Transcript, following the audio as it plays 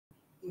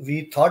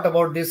we thought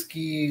about this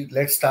key.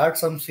 Let's start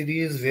some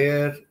series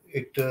where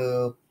it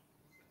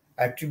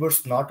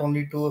attributes not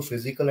only to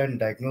physical and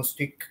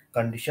diagnostic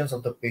conditions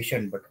of the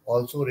patient, but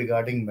also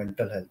regarding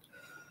mental health.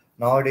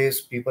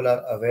 Nowadays, people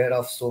are aware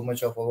of so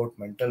much about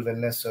mental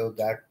wellness, so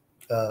that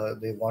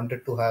they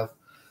wanted to have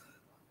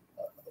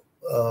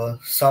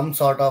some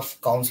sort of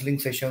counseling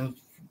sessions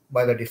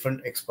by the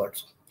different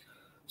experts.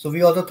 So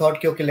we also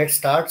thought, okay, let's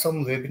start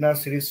some webinar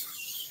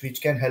series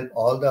which can help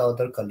all the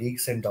other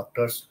colleagues and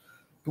doctors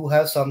to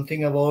have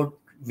something about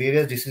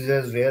various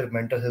diseases where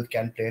mental health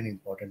can play an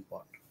important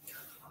part.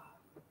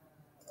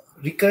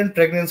 Recurrent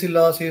pregnancy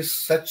loss is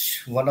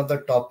such one of the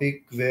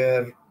topic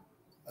where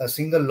a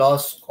single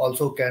loss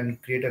also can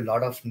create a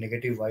lot of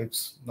negative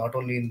vibes, not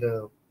only in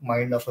the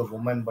mind of a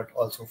woman, but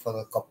also for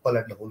the couple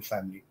and the whole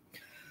family.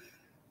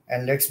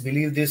 And let's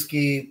believe this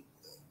key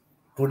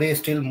today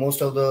still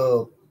most of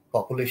the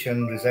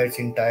population resides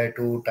in tier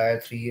 2, tier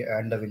 3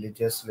 and the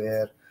villages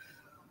where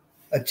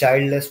a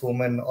childless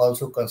woman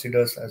also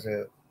considers as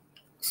a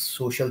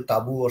social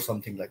taboo or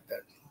something like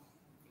that.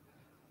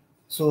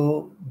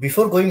 So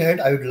before going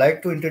ahead, I would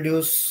like to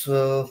introduce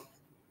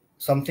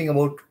something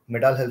about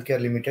Medal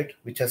Healthcare Limited,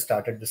 which has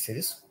started the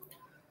series.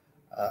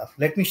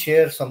 Let me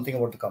share something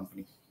about the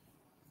company.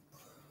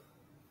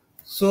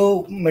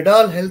 So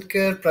Medal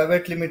Healthcare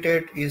Private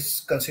Limited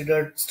is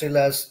considered still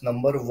as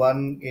number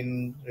one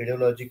in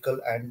radiological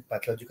and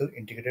pathological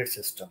integrated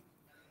system.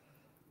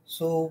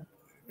 So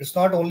it's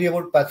not only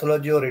about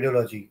pathology or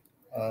radiology.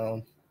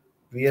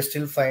 We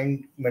still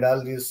find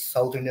Medal is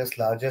South India's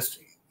largest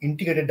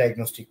integrated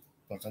diagnostic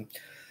person,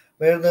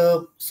 where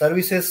the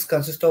services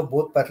consist of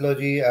both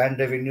pathology and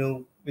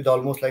revenue with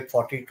almost like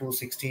 40 to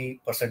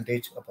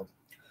 60% above.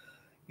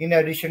 In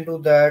addition to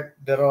that,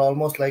 there are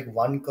almost like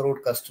 1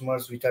 crore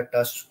customers which are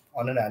touched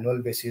on an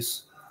annual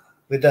basis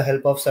with the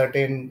help of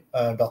certain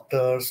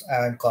doctors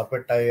and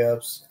corporate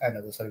tie-ups and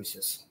other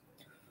services.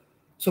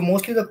 So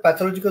mostly the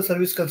pathological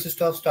service consists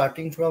of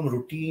starting from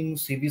routine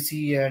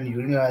CBC and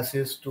urine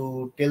analysis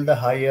to till the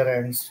higher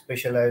and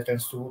specialized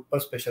and super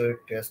specialized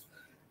tests,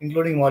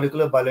 including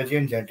molecular biology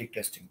and genetic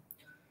testing.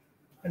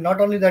 And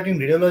not only that, in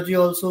radiology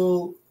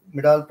also,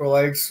 Medal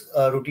provides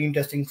routine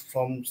testing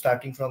from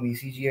starting from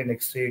ECG and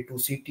X-ray to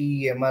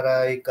CT,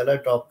 MRI, color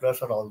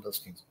Dopplers, or all those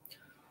things.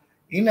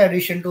 In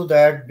addition to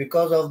that,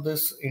 because of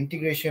this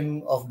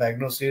integration of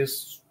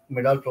diagnosis,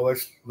 Medal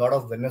provides a lot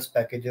of wellness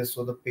packages,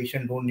 so the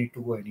patient don't need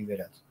to go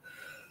anywhere else.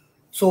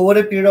 So over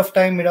a period of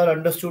time, Medal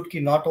understood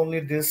that not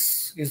only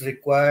this is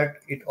required,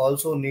 it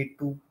also need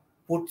to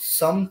put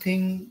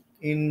something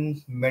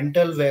in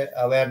mental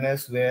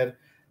awareness where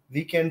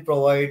we can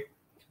provide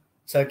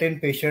certain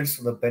patients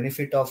the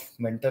benefit of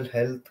mental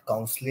health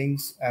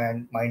counselings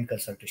and mind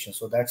consultation.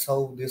 So that's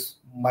how this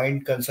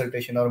mind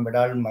consultation or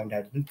Medal Mind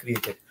has been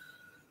created.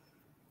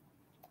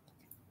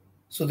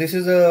 So this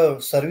is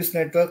a service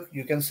network.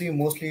 You can see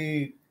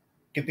mostly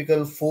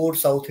typical 4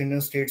 South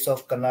Indian states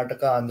of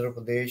Karnataka, Andhra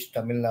Pradesh,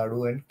 Tamil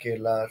Nadu, and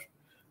Kerala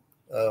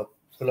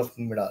full of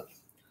Medal.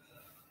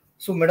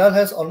 So Medal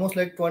has almost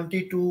like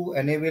 22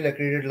 enable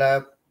accredited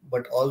lab,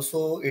 but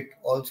also it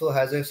also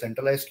has a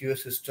centralized QA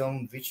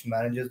system which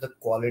manages the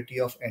quality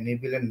of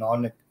enable and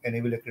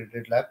non-enable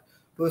accredited lab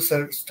to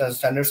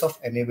standards of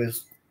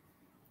enables.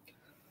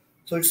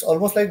 So it's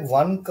almost like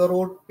 1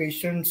 crore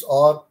patients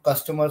or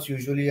customers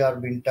usually are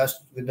being touched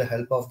with the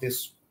help of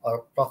this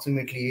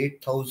approximately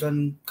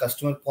 8,000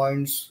 customer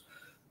points,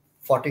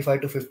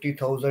 45 to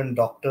 50,000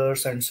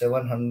 doctors, and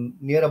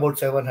 700 near about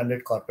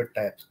 700 corporate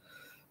types.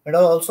 And I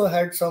also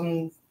had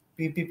some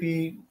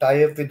PPP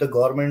tie-up with the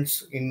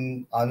governments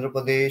in Andhra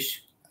Pradesh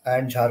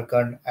and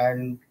Jharkhand,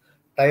 and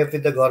tie-up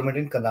with the government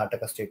in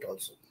Karnataka state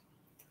also.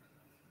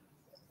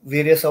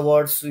 Various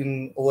awards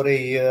in over a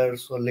year,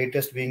 so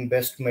latest being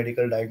Best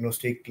Medical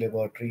Diagnostic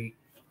Laboratory.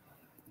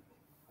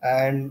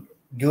 And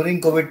during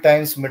COVID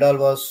times, Medal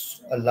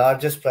was a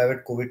largest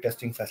private COVID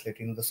testing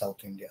facility in the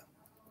South India.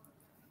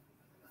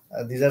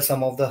 These are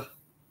some of the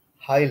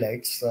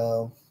highlights.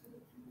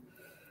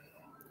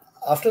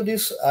 After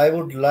this, I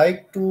would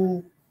like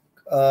to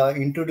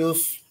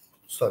introduce,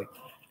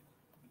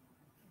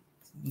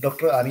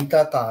 Dr.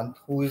 Anita Kant,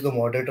 who is the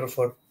moderator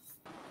for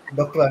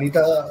Dr.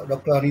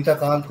 Anita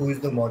Kant, who is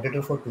the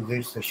moderator for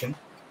today's session.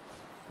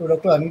 So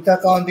Dr. Anita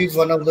Kant is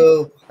one of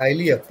the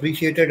highly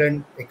appreciated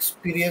and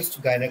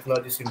experienced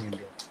gynecologists in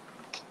India.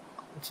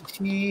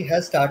 She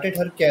has started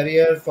her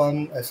career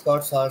from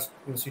Escort Heart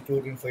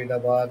Institute in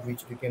Faridabad,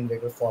 which became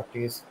later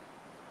Fortis,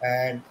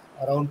 and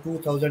around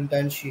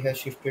 2010 she has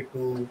shifted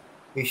to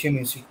Asian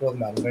Institute of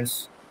Management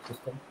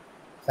System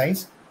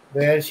Science,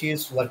 where she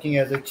is working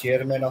as a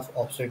chairman of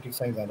obstetrics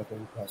and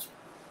gynecology hospital.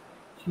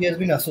 She has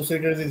been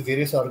associated with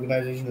various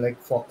organizations like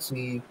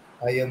Foxy,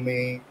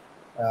 IMA,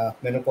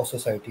 Menopause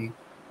Society.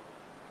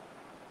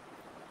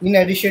 In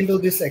addition to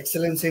this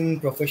excellence in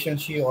profession,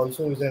 she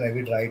also is an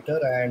avid writer,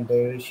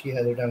 and she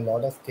has written a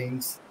lot of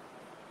things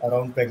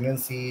around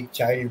pregnancy,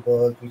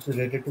 childbirth, which is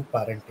related to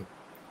parenting.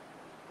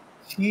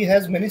 She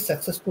has many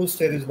successful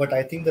stories, but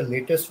I think the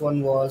latest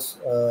one was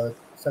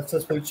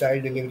successful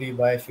child delivery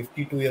by a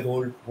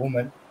 52-year-old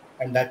woman,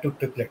 and that too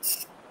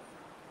triplets.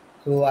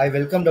 So I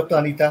welcome Dr.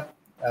 Anita.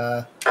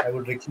 I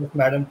would request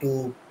Madam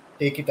to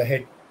take it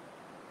ahead.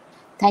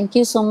 Thank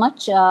you so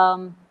much.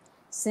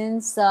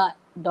 Since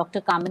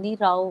Dr. Kamini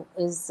Rao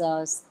is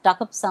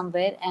stuck up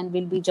somewhere and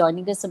will be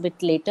joining us a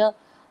bit later,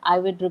 I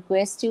would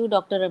request you,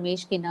 Dr.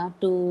 Ramesh Kina,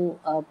 to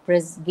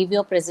give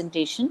your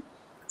presentation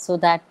so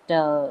that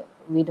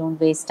we don't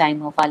waste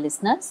time of our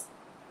listeners.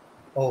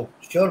 Oh,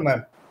 sure,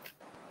 ma'am.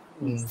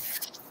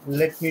 Mm,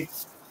 let me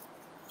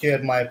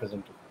share my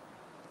presentation.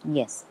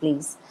 Yes,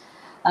 please.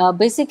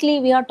 Basically,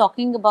 we are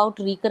talking about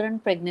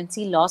recurrent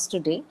pregnancy loss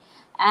today,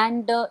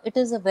 and it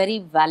is a very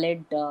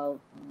valid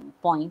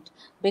point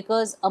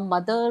because a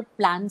mother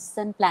plans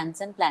and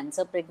plans and plans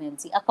a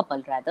pregnancy, a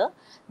couple rather.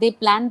 They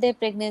plan their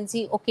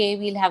pregnancy, okay,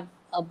 we'll have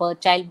a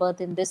childbirth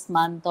in this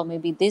month or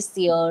maybe this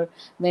year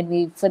when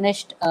we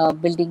finished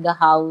building a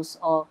house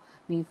or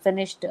we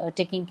finished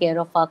taking care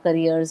of our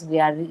careers, we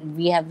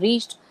have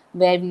reached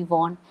where we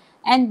want,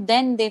 and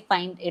then they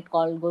find it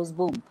all goes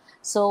boom.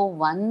 So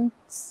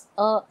once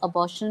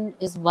abortion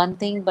is one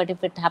thing, but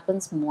if it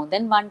happens more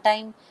than one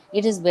time,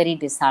 it is very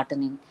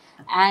disheartening.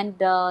 And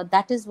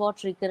that is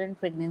what recurrent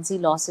pregnancy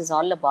loss is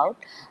all about.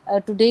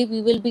 Today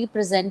we will be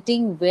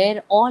presenting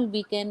where all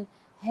we can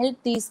help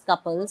these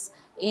couples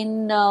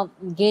in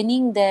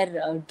gaining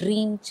their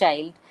dream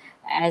child,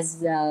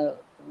 as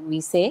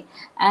we say,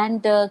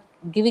 and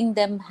giving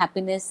them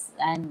happiness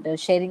and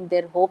sharing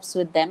their hopes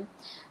with them,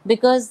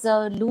 because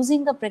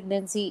losing a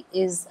pregnancy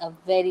is a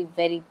very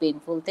very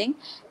painful thing.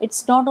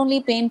 It's not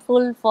only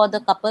painful for the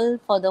couple,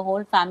 for the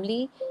whole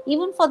family,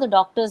 even for the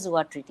doctors who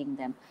are treating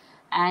them.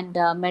 And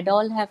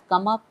Medall have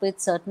come up with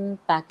certain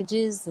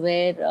packages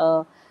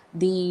where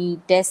the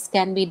tests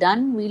can be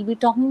done. We'll be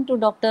talking to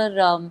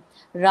Dr.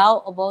 Rao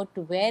about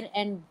where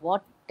and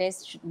what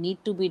tests need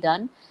to be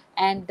done,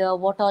 and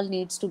what all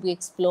needs to be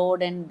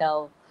explored, and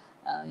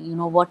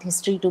what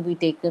history to be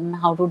taken,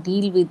 how to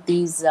deal with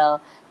these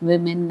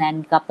women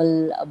and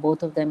couple,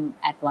 both of them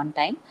at one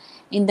time.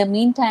 In the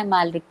meantime,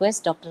 I'll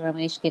request Dr.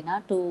 Ramesh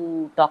Kina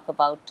to talk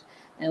about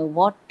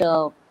what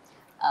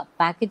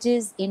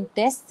packages in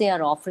tests they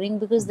are offering,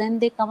 because then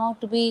they come out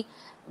to be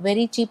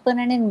very cheaper,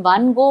 and in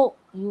one go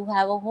you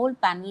have a whole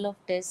panel of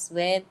tests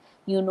where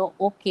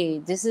okay,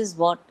 this is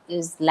what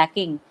is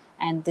lacking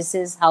and this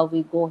is how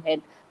we go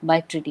ahead by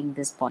treating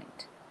this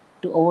point.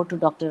 Over to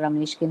Dr.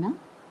 Ramesh Kina.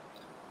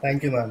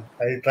 Thank you, ma'am.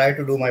 I'll try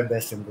to do my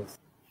best in this.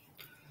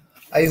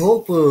 I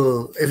hope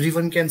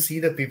everyone can see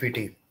the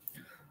PPT.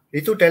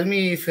 Ritu, tell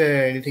me if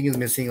anything is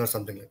missing or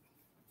something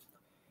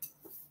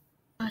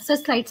like. Sir,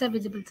 slides are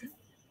visible, sir.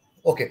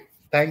 Okay,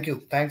 thank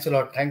you. Thanks a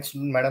lot. Thanks,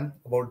 madam,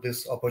 about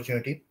this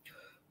opportunity.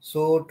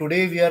 So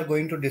today we are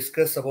going to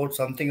discuss about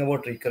something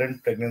about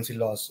recurrent pregnancy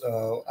loss.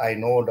 I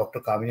know Dr.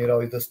 Kamini Rao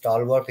is a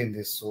stalwart in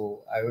this,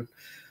 so I would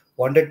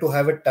wanted to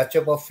have a touch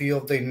up of few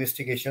of the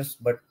investigations,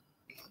 but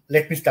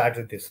let me start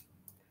with this.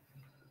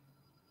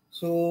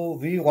 So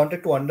we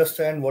wanted to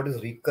understand what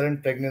is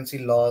recurrent pregnancy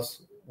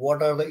loss,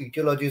 what are the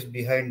etiologies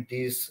behind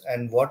this,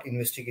 and what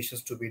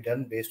investigations to be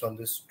done based on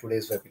this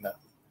today's webinar.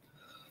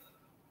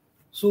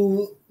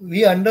 So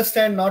we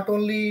understand not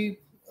only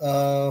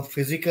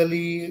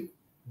physically,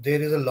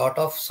 there is a lot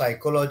of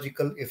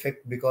psychological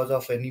effect because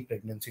of any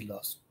pregnancy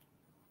loss.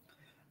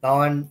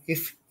 Now, and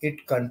if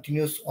it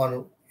continues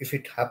on, if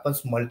it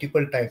happens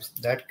multiple times,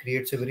 that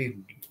creates a very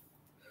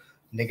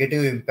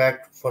negative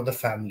impact for the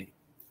family.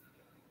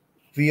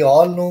 We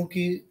all know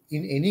that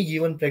in any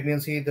given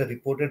pregnancy, the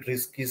reported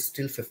risk is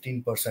still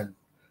 15%.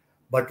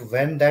 But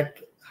when that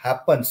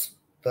happens,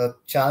 the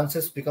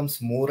chances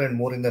becomes more and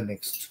more in the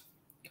next.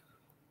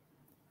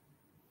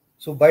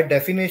 So by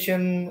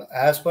definition,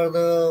 as per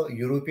the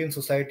European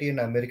society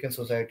and American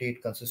society,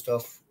 it consists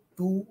of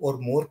 2 or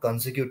more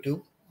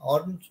consecutive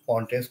or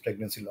spontaneous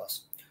pregnancy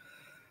loss.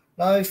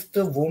 Now, if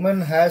the woman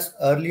has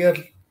earlier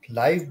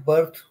live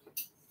birth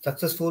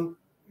successful,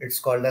 it's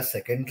called as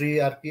secondary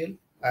RPL.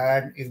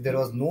 And if there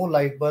was no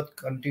live birth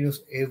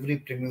continuous, every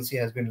pregnancy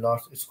has been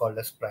lost, it's called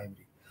as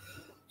primary.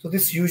 So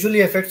this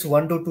usually affects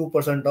 1 to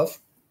 2% of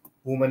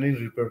women in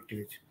reproductive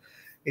age.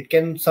 It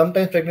can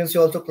sometimes pregnancy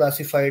also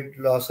classified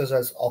losses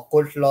as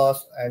occult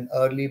loss and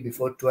early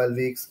before 12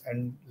 weeks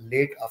and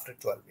late after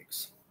 12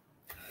 weeks.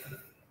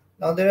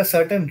 Now there are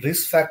certain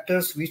risk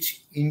factors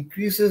which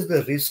increases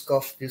the risk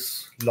of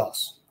this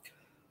loss.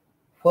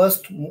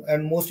 First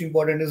and most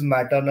important is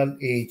maternal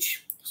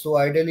age. So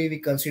ideally we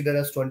consider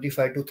as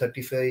 25 to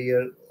 35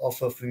 years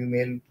of a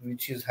female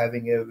which is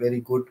having a very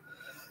good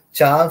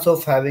chance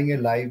of having a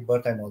live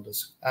birth and all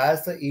this.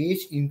 As the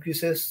age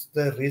increases,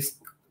 the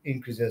risk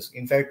increases.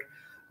 In fact,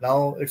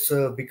 now it's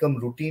become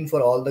routine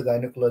for all the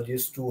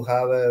gynecologists to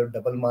have a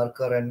double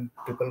marker and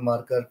triple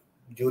marker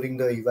during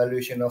the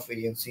evaluation of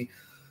ANC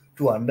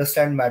to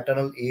understand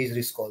maternal age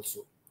risk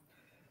also.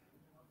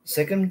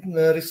 Second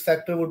risk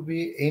factor would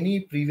be any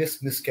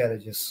previous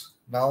miscarriages.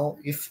 Now,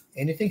 if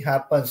anything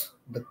happens,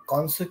 the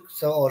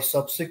consequence or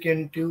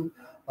subsequent to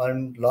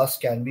and loss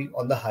can be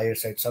on the higher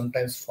side,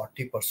 sometimes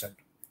 40%.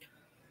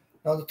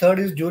 Now, the third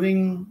is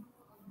during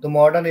The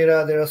modern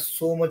era, there are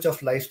so much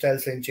of lifestyle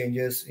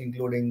changes,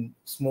 including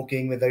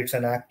smoking, whether it's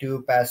an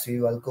active,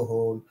 passive,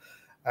 alcohol,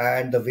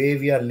 and the way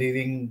we are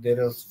living.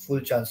 There is full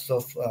chances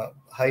of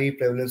high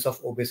prevalence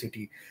of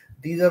obesity.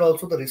 These are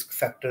also the risk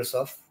factors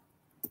of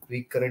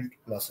recurrent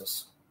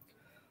losses.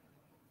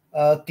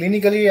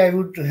 Clinically, I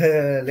would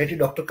let it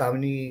Dr.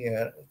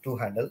 Kamini to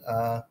handle.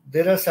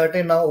 There are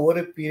certain now over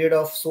a period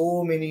of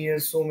so many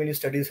years, so many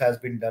studies has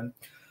been done.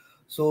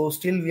 So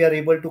still we are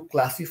able to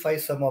classify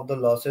some of the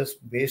losses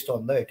based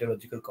on the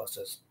etiological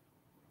causes.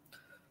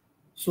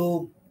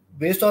 So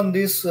based on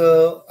this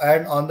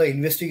and on the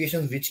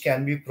investigations which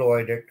can be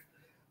provided,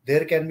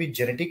 there can be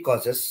genetic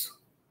causes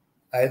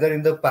either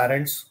in the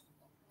parents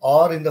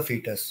or in the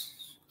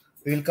fetus.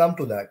 We will come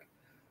to that.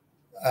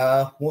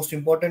 Most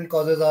important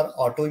causes are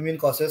autoimmune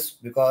causes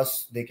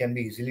because they can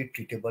be easily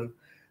treatable.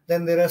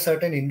 Then there are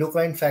certain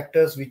endocrine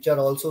factors which are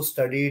also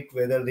studied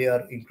whether they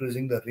are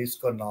increasing the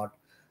risk or not.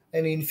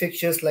 And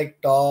infectious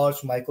like TORCH,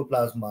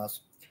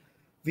 mycoplasmas.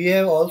 We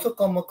have also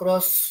come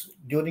across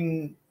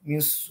during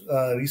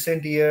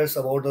recent years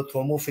about the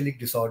thrombophilic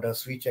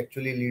disorders, which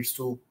actually leads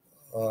to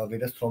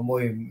venous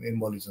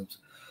thromboembolisms.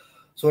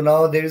 So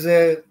now there is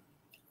a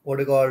what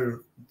you call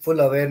full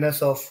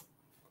awareness of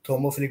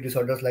thrombophilic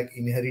disorders like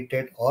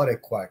inherited or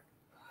acquired.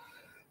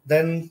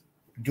 Then,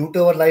 due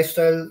to our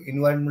lifestyle,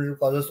 environmental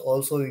causes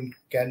also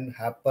can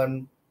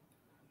happen.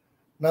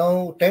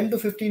 Now, 10 to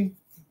 15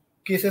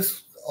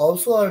 cases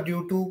also are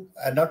due to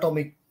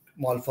anatomic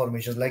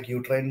malformations like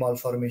uterine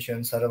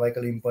malformations,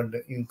 cervical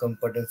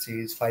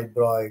incompetencies,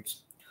 fibroids.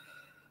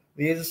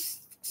 Whereas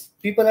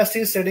people are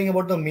still studying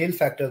about the male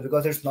factors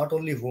because it's not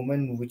only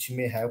women which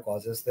may have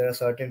causes, there are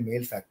certain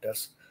male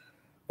factors.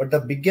 But the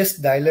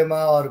biggest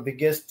dilemma or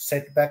biggest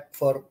setback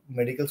for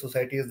medical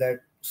society is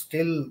that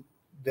still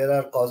there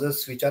are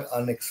causes which are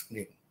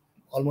unexplained.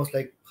 Almost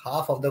like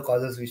half of the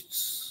causes which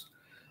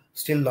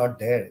still not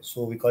there.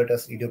 So we call it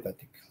as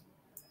idiopathic.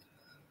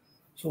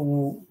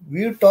 So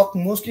we talk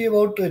mostly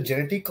about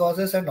genetic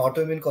causes and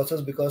autoimmune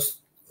causes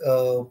because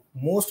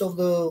most of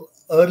the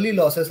early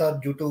losses are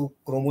due to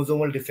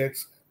chromosomal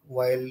defects,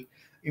 while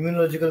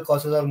immunological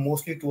causes are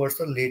mostly towards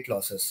the late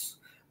losses.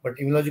 But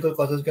immunological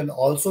causes can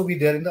also be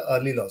there in the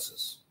early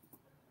losses.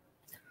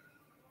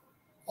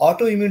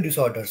 Autoimmune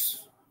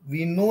disorders.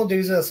 We know there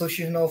is an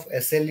association of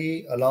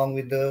SLE along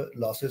with the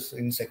losses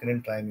in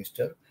second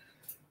trimester.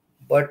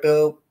 But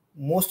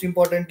most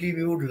importantly,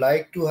 we would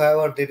like to have,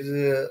 or there is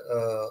a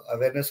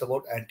awareness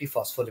about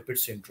antiphospholipid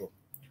syndrome.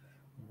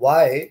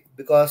 Why?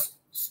 Because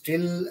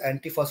still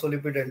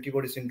antiphospholipid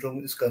antibody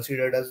syndrome is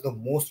considered as the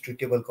most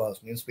treatable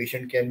cause. Means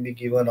patient can be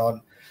given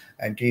on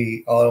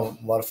anti or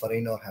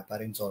warfarin or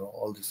heparins or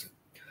all this.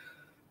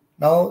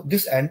 Now,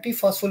 this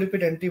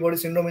antiphospholipid antibody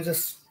syndrome is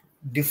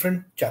a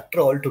different chapter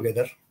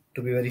altogether,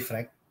 to be very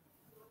frank.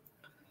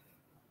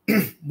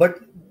 But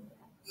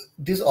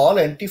these all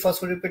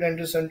antiphospholipid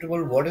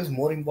antibodies, what is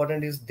more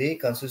important is they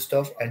consist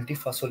of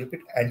antiphospholipid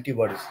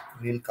antibodies.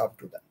 We'll come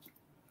to that.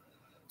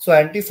 So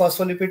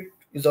antiphospholipid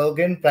is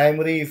again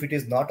primary if it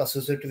is not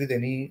associated with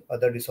any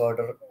other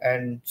disorder,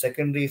 and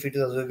secondary if it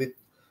is associated with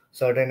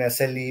certain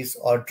SLEs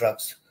or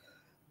drugs.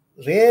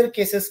 Rare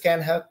cases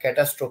can have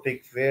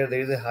catastrophic where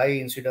there is a high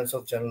incidence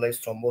of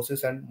generalized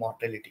thrombosis and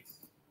mortality.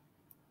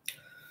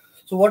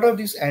 So what are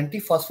these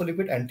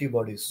antiphospholipid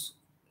antibodies?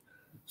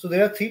 So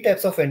there are three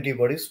types of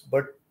antibodies,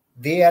 but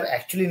they are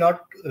actually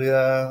not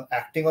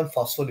acting on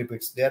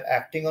phospholipids. They are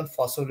acting on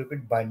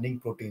phospholipid binding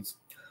proteins.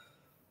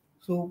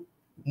 So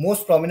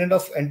most prominent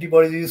of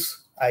antibodies is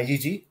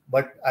IgG,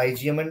 but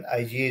IgM and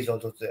IgA is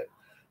also there.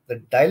 The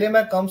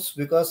dilemma comes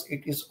because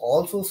it is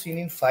also seen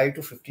in 5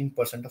 to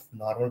 15% of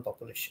normal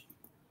population.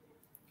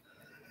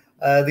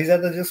 These are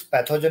the just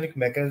pathogenic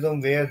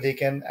mechanism where they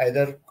can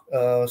either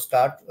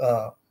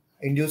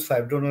induce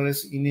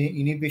fibrinolysis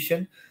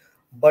inhibition,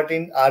 but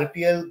in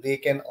RPL they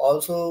can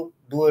also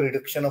do a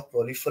reduction of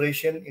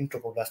proliferation in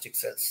trophoblastic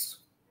cells.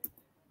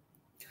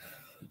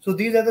 So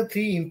these are the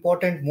three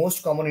important,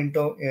 most common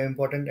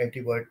important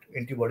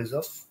antibodies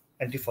of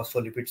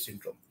antiphospholipid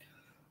syndrome.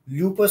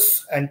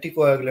 Lupus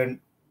anticoagulant.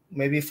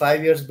 Maybe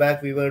 5 years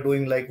back we were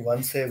doing like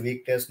once a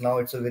week test. Now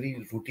it's a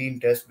very routine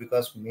test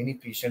because many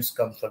patients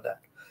come for that.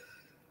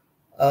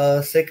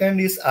 Second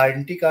is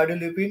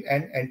anticardiolipin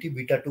and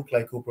anti-beta-2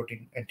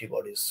 glycoprotein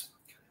antibodies.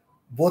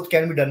 Both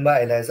can be done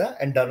by ELISA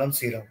and done on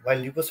serum, while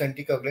lupus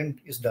anticoagulant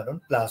is done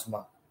on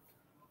plasma.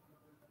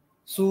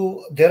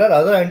 So there are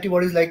other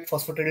antibodies like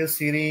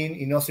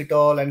phosphatidylserine,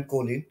 inositol, and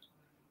choline.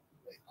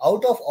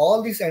 Out of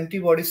all these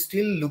antibodies,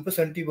 still lupus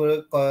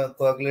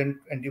anticoagulant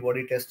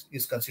antibody test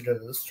is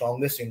considered the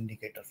strongest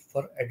indicator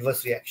for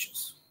adverse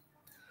reactions.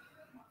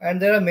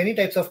 And there are many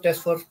types of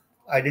tests for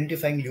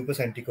identifying lupus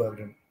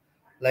anticoagulant,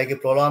 like a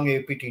prolonged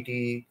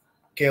APTT,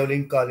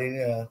 kaolin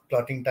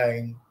clotting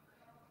time.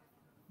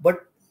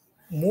 But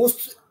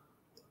most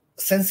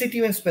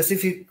sensitive and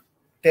specific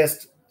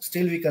test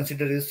still we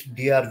consider is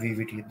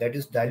DRVVT, that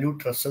is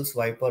dilute Russell's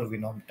Viper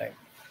Venom time.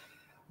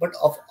 But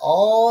of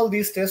all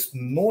these tests,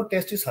 no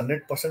test is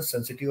 100%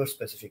 sensitive or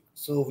specific.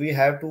 So we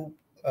have to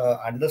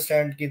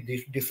understand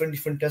that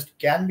different tests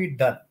can be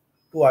done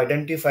to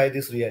identify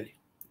this really.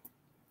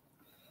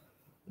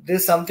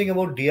 There's something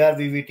about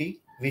DRVVT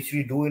which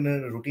we do in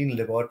a routine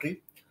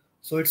laboratory.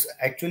 So it's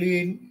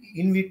actually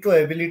in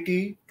vitro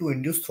ability to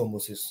induce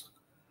thrombosis.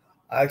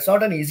 It's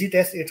not an easy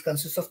test. It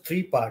consists of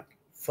three parts.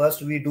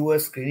 First, we do a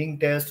screening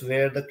test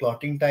where the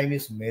clotting time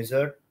is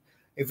measured.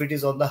 If it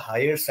is on the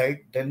higher side,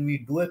 then we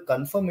do a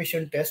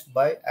confirmation test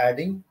by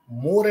adding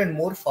more and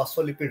more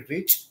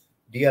phospholipid-rich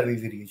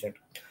DRVV reagent.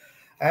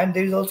 And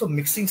there is also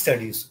mixing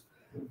studies.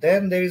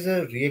 Then there is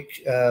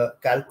a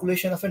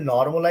calculation of a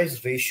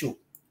normalized ratio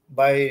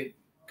by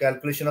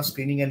calculation of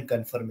screening and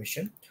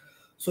confirmation.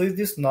 So if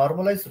this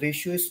normalized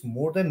ratio is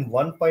more than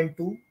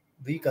 1.2,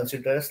 we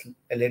consider as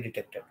LA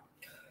detected.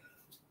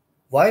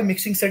 Why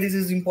mixing studies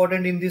is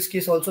important in this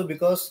case also?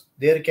 Because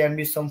there can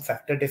be some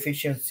factor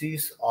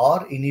deficiencies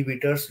or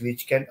inhibitors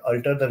which can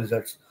alter the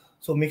results.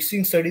 So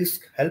mixing studies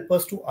help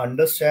us to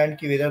understand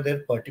whether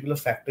their particular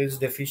factor is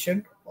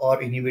deficient or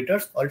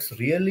inhibitors or it's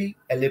really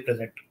LA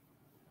present.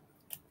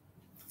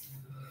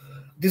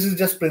 This is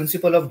just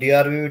principle of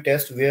DRVV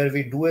test where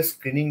we do a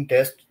screening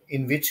test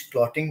in which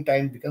clotting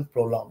time becomes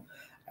prolonged.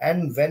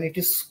 And when it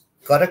is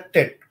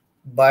corrected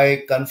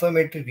by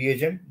confirmatory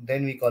reagent,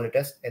 then we call it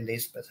as LA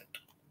is present.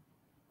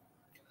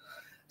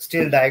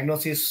 Still,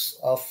 diagnosis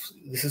of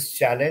this is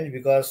challenge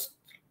because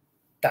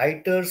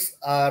titers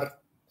are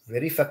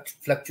very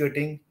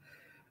fluctuating.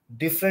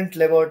 Different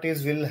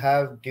laboratories will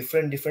have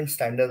different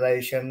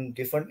standardization.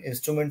 Different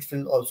instruments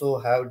will also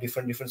have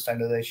different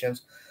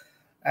standardizations.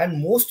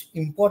 And most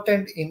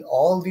important in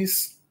all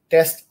these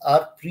tests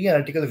are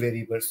pre-analytical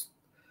variables,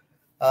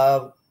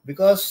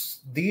 because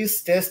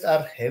these tests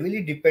are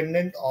heavily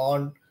dependent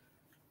on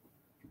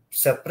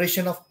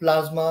separation of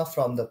plasma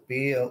from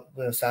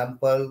the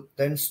sample,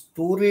 then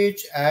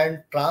storage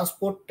and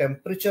transport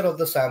temperature of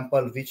the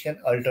sample, which can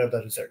alter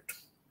the result.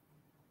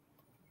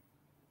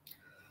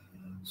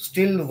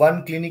 Still,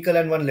 one clinical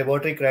and one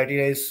laboratory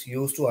criteria is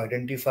used to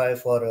identify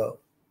for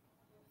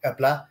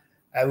APLA.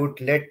 I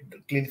would let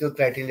clinical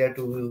criteria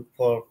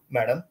for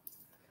Madam.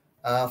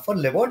 For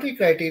laboratory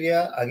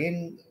criteria,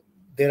 again,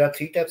 there are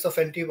three types of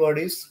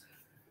antibodies.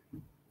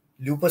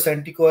 Lupus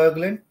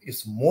anticoagulant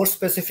is more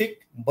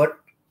specific, but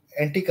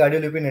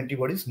anticardiolipin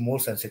antibody is more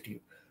sensitive.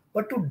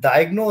 But to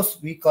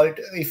diagnose, we call it,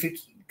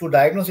 to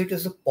diagnose it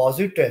as a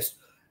positive test,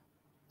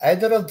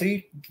 either of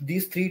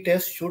these three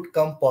tests should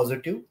come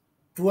positive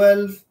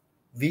 12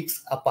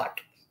 weeks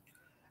apart.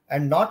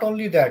 And not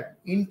only that,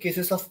 in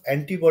cases of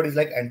antibodies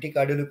like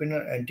anticardiolipin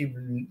or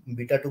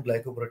anti-beta-2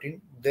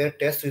 glycoprotein, their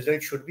test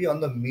result should be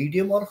on the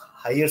medium or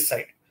higher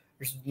side.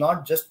 It's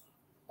not just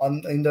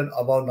in the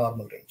above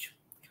normal range.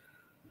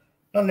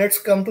 Now let's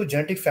come to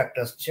genetic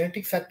factors.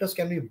 Genetic factors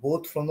can be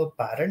both from the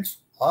parents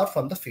or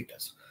from the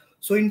fetus.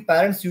 So in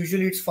parents,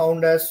 usually it's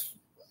found as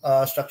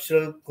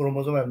structural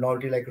chromosome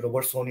abnormality like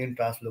Robertsonian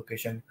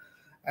translocation.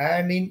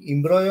 And in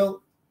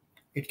embryo,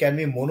 it can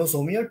be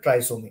monosomy or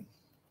trisomy.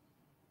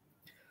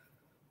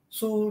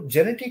 So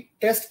genetic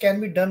test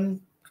can be done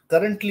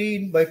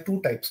currently by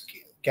two types,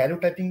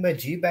 karyotyping by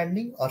G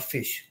banding or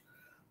FISH.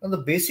 Now the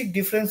basic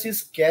difference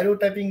is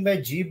karyotyping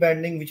by G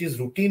banding, which is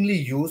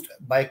routinely used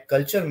by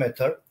culture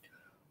method.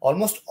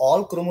 Almost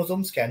all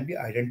chromosomes can be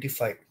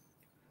identified,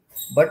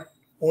 but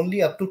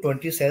only up to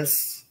 20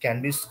 cells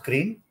can be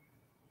screened,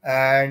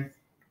 and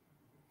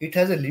it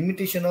has a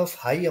limitation of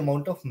high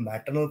amount of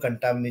maternal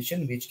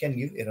contamination, which can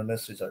give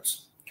erroneous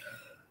results.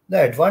 The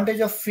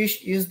advantage of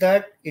FISH is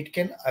that it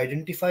can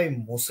identify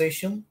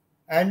mosaicism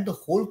and the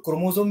whole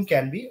chromosome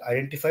can be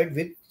identified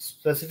with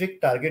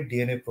specific target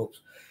DNA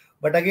probes.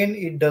 But again,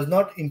 it does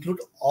not include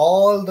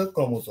all the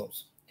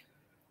chromosomes.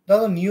 Now,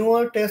 the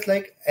newer tests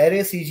like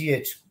array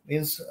CGH,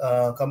 means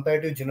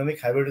comparative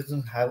genomic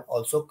hybridization, have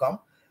also come.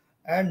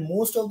 And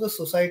most of the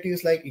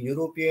societies like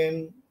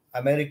European,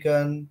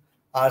 American,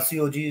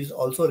 RCOG is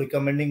also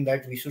recommending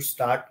that we should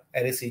start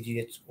array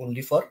CGH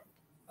only for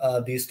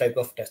these type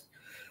of tests.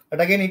 But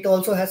again, it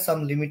also has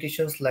some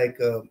limitations like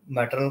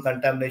maternal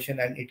contamination,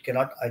 and it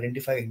cannot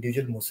identify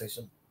individual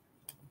mosaicism.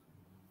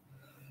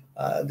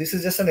 This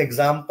is just an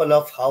example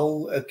of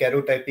how a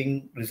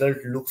karyotyping result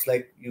looks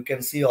like. You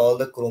can see all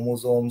the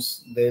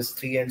chromosomes. There's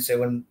 3 and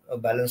 7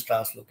 balanced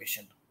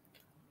translocation.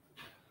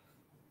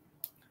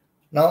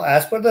 Now,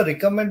 as per the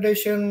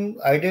recommendation,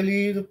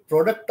 ideally the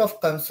product of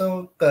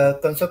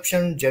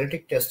consumption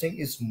genetic testing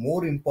is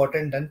more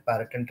important than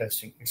parental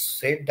testing. It's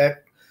said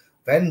that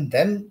when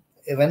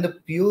the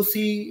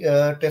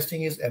POC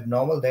testing is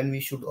abnormal, then we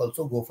should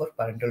also go for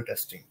parental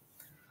testing.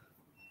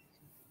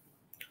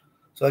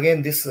 So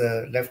again, this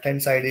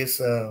left-hand side is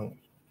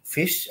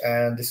FISH,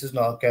 and this is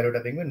now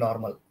karyotyping with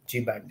normal G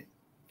banding.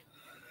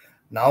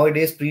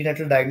 Nowadays,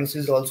 prenatal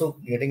diagnosis is also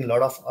getting a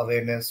lot of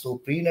awareness. So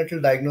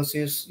prenatal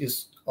diagnosis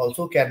is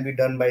also can be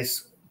done by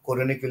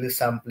chorionic villus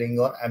sampling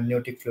or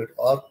amniotic fluid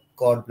or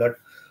cord blood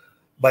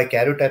by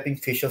karyotyping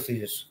FISH or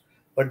CGH.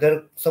 But there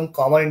are some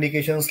common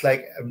indications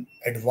like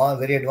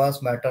very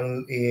advanced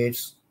maternal age,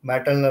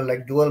 maternal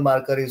like dual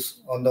marker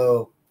is on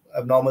the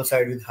abnormal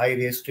side with high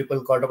raise,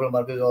 triple quadruple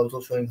marker is also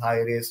showing high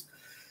raise.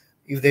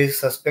 if there is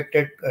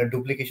suspected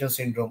duplication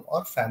syndrome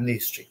or family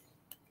history.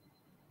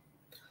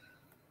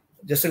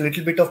 Just a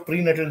little bit of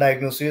prenatal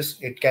diagnosis,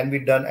 it can be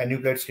done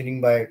aneuploid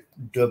screening by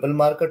double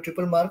marker,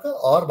 triple marker,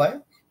 or by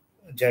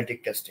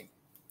genetic testing.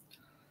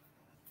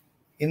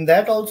 In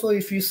that also,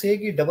 if you say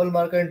ki double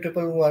marker and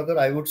triple marker,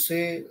 I would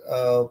say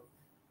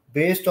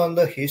based on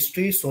the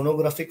history,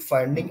 sonographic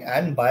finding,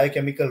 and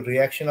biochemical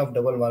reaction of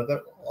double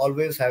marker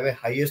always have a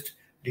highest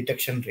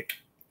detection rate.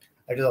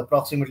 That is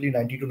approximately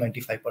 90 to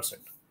 95%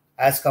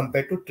 as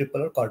compared to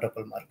triple or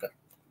quadruple marker.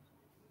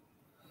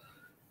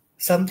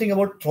 Something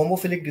about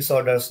thrombophilic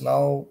disorders.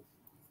 Now,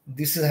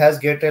 this has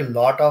get a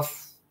lot of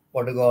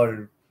what you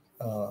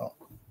call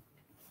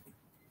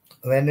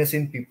awareness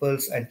in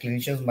people's and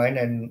clinicians' mind,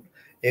 and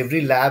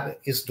every lab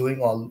is doing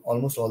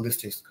almost all these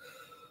tests.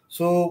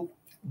 So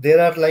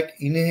there are like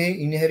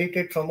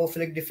inherited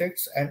thrombophilic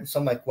defects and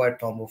some acquired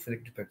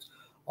thrombophilic defects.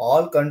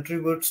 All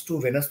contributes to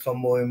venous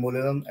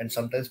thromboembolism and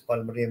sometimes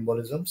pulmonary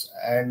embolisms,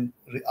 and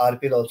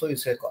RPL also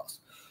is a cause.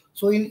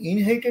 So in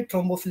inherited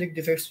thrombophilic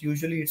defects,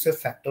 usually it's a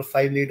factor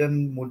 5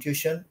 laden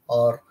mutation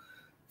or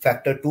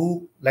factor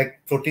 2 like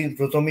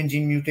prothrombin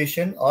gene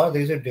mutation, or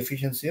there is a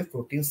deficiency of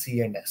protein C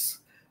and S.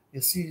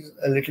 You see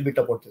a little bit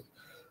about this.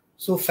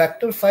 So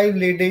factor 5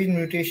 laden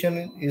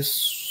mutation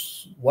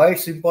is why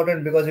it's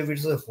important, because if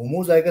it's a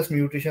homozygous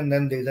mutation,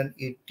 then there is an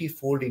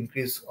 80-fold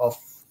increase of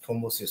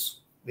thrombosis,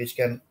 which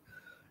can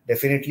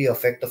definitely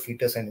affect the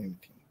fetus and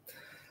everything.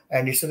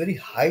 And it's a very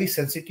high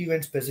sensitive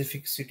and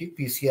specificity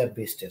PCR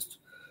based test.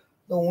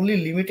 The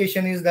only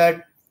limitation is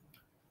that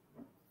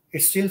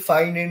it's still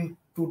found in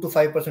 2 to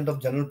 5%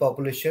 of general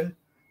population.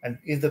 And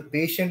if the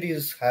patient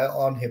is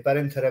on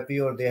heparin therapy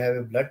or they have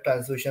a blood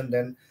transfusion,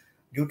 then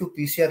due to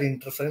PCR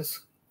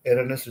interference,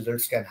 erroneous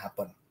results can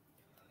happen.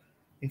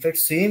 In fact,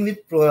 same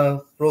with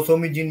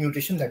prothrombin gene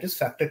mutation, that is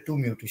factor 2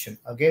 mutation.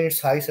 Again,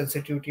 it's high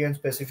sensitivity and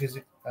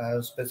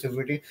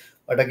specificity,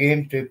 but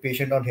again,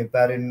 patient on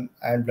heparin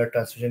and blood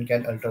transfusion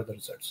can alter the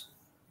results.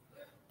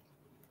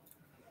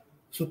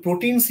 So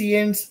protein C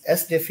and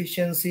S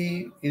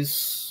deficiency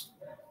is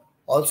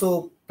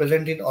also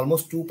present in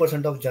almost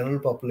 2% of general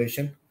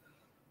population.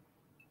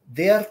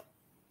 They are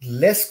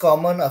less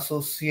common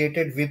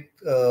associated with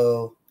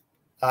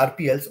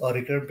RPLs or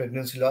recurrent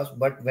pregnancy loss,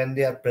 but when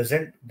they are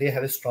present, they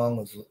have a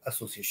strong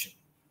association.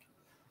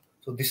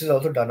 So this is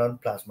also done on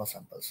plasma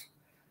samples.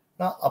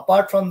 Now,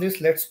 apart from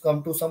this, let's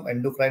come to some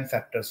endocrine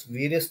factors.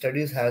 Various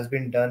studies has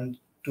been done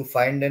to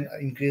find an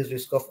increased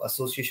risk of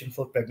association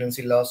for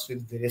pregnancy loss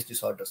with various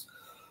disorders.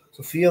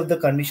 So few of the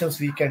conditions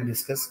we can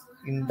discuss.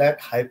 In that,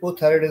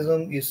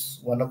 hypothyroidism is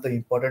one of the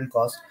important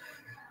cause,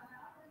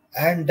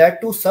 and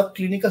that too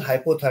subclinical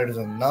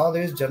hypothyroidism. Now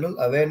there is general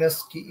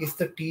awareness if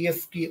the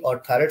TFT or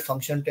thyroid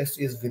function test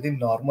is within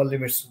normal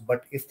limits,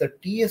 but if the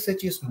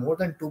TSH is more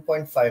than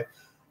 2.5,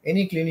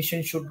 any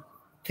clinician should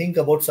think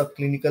about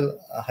subclinical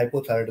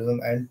hypothyroidism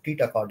and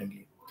treat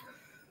accordingly.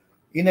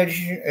 In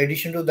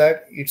addition to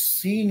that, it's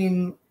seen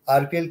in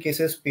RPL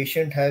cases,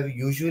 patients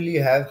usually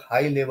have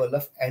high level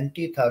of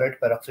anti-thyroid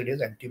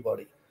peroxidase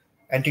antibody,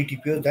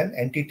 anti-TPOs than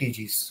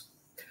anti-TGs.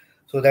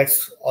 So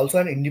that's also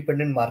an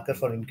independent marker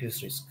for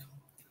increased risk.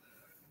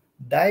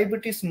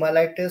 Diabetes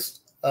mellitus,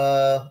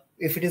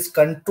 if it is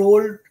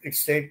controlled, it's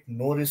said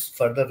no risk,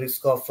 further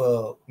risk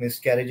of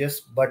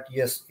miscarriages. But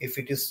yes, if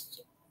it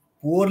is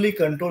poorly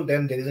controlled,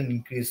 then there is an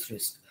increased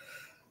risk.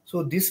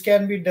 So this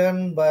can be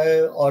done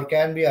by or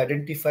can be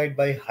identified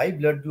by high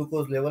blood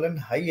glucose level and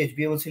high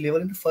HbA1c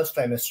level in the first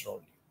trimester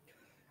only.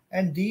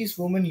 And these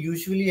women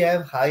usually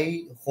have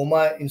high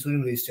HOMA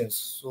insulin resistance,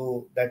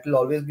 so that will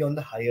always be on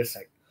the higher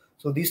side.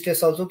 So these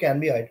tests also can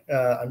be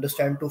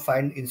understand to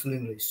find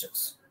insulin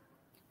resistance.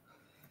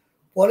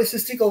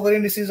 Polycystic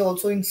ovarian disease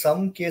also in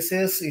some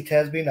cases it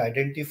has been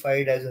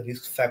identified as a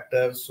risk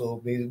factor.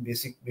 So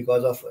basic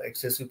because of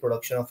excessive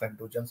production of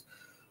androgens.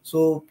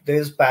 So there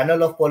is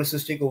panel of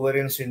polycystic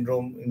ovarian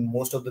syndrome in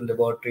most of the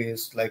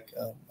laboratories,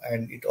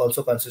 and it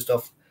also consists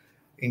of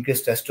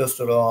increased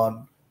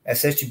testosterone,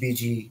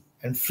 SHBG,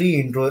 and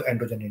free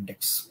androgen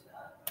index.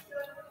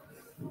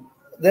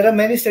 There are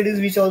many studies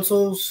which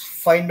also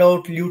find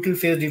out luteal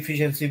phase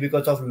deficiency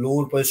because of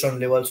lower progesterone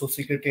level. So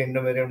secretory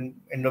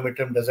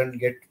endometrium doesn't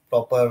get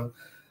proper.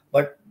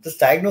 But this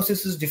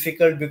diagnosis is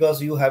difficult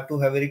because you have to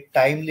have very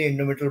timely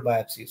endometrial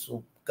biopsy.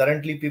 So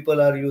currently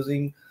people are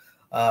using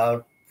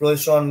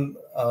progesterone,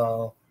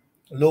 low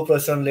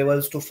progesterone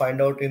levels to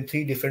find out in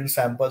 3 different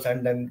samples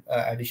and then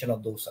addition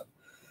of those.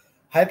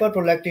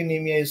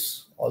 Hyperprolactinemia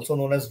is also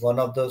known as one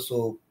of the,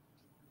 so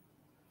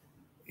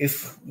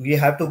if we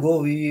have to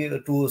go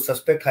to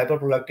suspect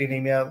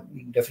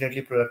hyperprolactinemia,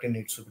 definitely prolactin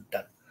needs to be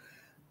done.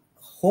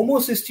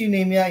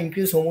 Homocystinemia,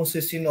 increased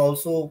homocysteine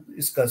also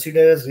is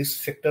considered as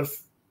risk factor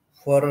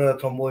for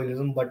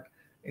thromboembolism, but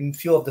in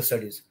few of the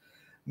studies.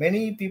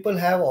 Many people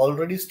have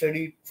already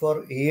studied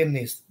for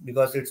ANAs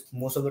because it's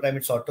most of the time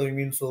it's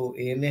autoimmune, so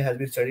ANA has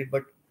been studied,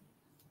 but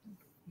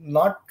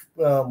not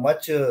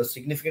much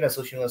significant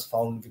association was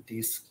found with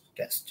these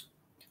tests.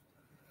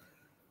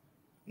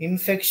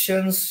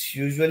 Infections,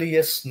 usually,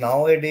 yes,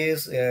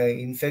 nowadays,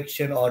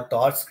 infection or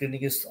TORCH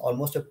screening is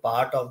almost a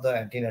part of the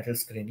antenatal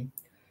screening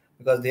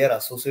because they are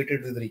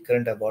associated with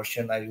recurrent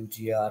abortion,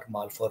 IUGR,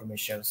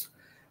 malformations.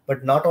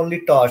 But not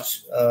only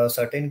TORCH,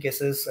 certain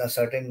cases,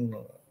 certain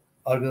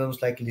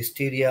organisms like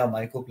Listeria,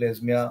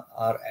 Mycoplasma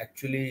are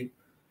actually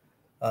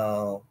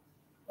uh,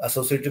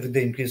 associated with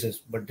the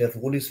increases, but their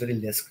role is very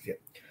less clear.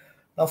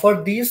 Now,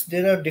 for these,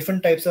 there are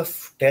different types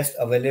of tests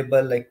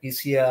available like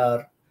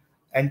PCR,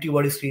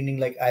 antibody screening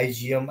like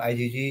IgM,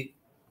 IgG.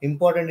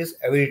 Important is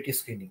avidity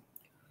screening.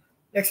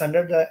 Let's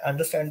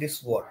understand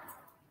this word.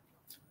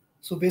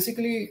 So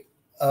basically,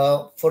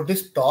 for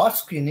this TOR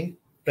screening,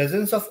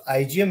 presence of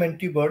IgM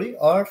antibody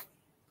or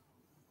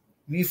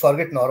we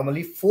forget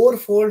normally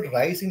four-fold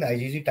rise in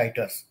IgG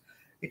titers.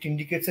 It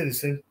indicates a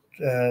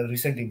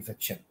recent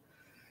infection.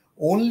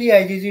 Only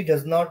IgG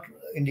does not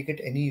indicate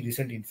any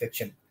recent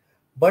infection.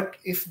 But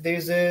if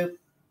there's a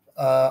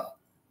uh,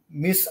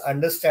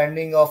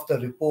 misunderstanding of the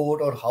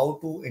report or how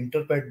to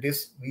interpret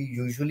this, we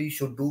usually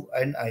should do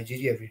an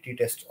IgG avidity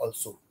test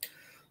also.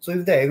 So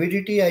if the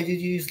avidity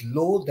IgG is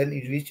low, then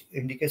it which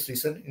indicates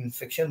recent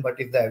infection. But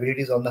if the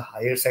avidity is on the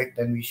higher side,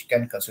 then we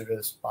can consider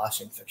as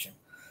past infection.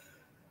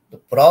 The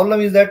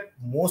problem is that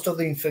most of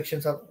the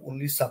infections are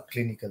only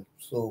subclinical.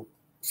 So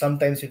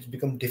sometimes it's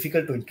become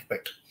difficult to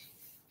interpret.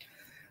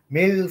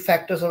 Male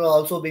factors are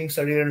also being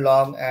studied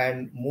along,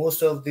 and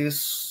most of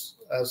this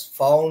is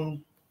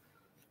found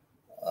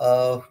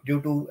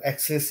due to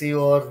excessive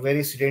or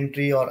very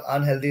sedentary or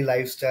unhealthy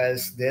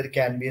lifestyles. There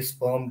can be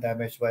sperm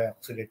damage by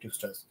oxidative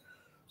stress.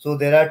 So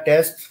there are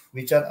tests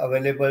which are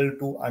available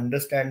to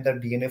understand the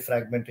DNA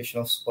fragmentation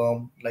of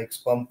sperm, like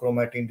sperm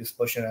chromatin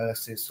dispersion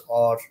analysis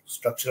or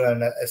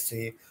structural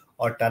assay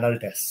or tunnel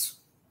tests.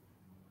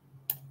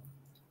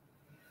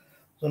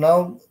 So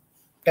now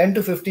 10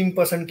 to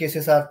 15%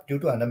 cases are due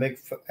to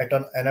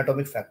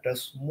anatomic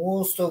factors.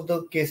 Most of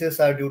the cases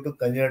are due to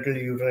congenital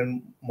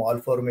uterine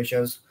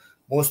malformations,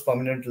 most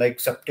prominent like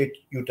septate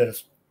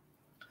uterus.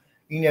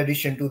 In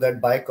addition to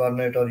that,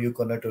 bicornate or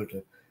eucornate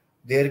uterus.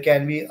 There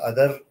can be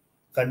other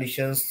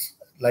conditions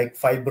like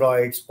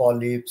fibroids,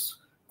 polyps,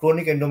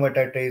 chronic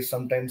endometritis,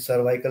 sometimes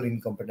cervical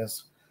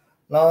incompetence.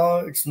 Now,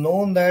 it's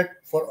known that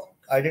for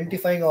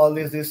identifying all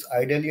this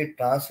ideally a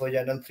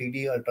transvaginal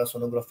 3D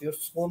ultrasonography or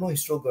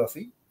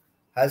sonohysterography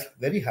has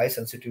very high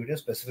sensitivity and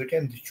specificity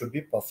and it should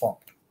be performed.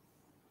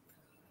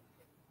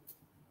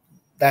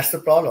 That's the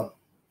problem.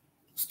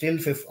 Still,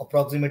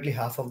 approximately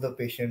half of the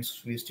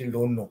patients, we still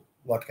don't know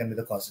what can be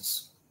the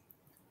causes.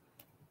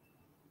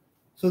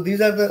 So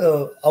these are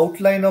the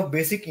outline of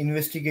basic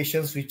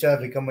investigations which are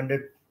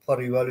recommended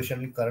for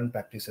evaluation in current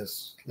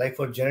practices. Like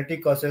for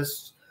genetic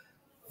causes,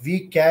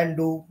 we can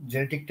do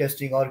genetic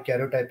testing or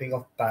karyotyping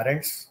of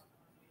parents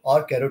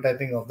or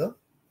karyotyping of the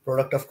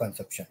product of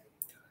conception.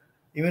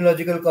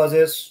 Immunological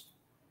causes,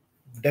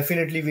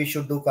 definitely we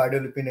should do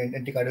cardiolipin and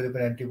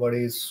anticardiolipin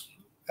antibodies,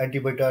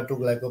 antibeta to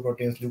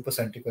glycoproteins, lupus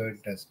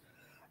anticoagulants.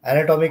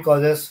 Anatomic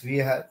causes, we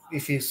have,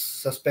 if we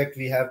suspect,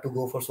 we have to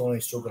go for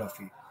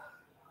sonohistography.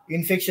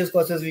 Infectious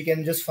causes, we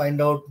can just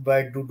find out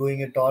by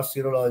doing a TORCH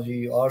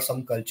serology or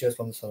some cultures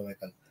from the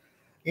cervical.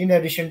 In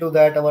addition to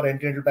that, our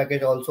antenatal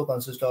package also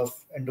consists of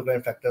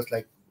endocrine factors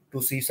like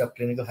to see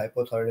subclinical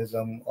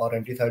hypothyroidism or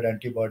antithyroid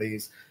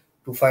antibodies,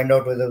 to find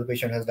out whether the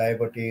patient has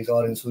diabetes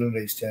or insulin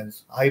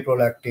resistance, high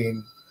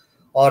prolactin,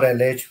 or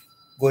LH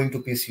going to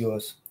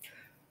PCOS.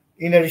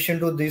 In addition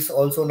to this,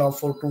 also now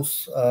for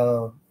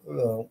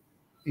to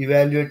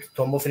evaluate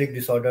thrombophilic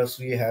disorders,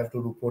 we have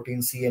to do protein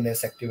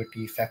CNS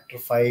activity, factor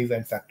 5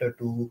 and factor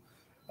 2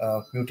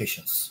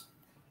 mutations.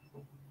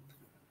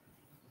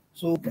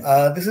 So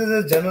this is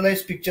a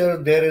generalized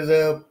picture. There is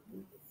a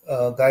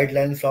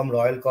guideline from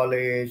Royal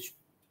College,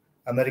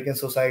 American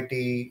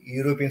Society,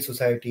 European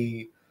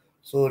Society.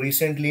 So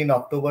recently in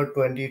October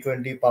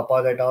 2020,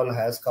 Papa et al.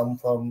 Has come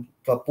from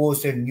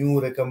proposed a new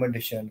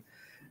recommendation.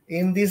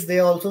 In this, they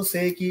also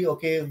say ki,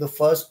 okay, the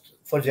first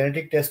for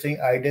genetic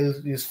testing, ideal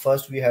is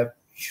first we have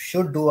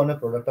should do on a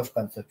product of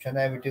conception,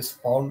 and if it is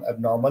found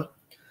abnormal,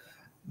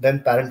 then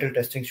parental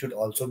testing should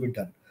also be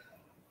done.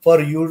 For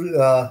you,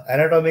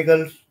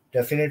 anatomical,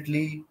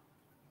 definitely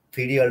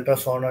 3D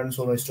ultrasound and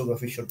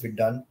sonohistography should be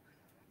done.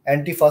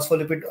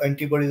 Antiphospholipid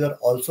antibodies are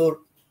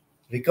also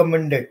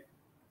recommended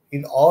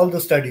in all the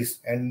studies,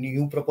 and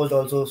you proposed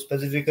also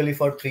specifically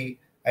for three: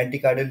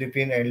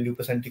 anticardiolipin and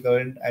lupus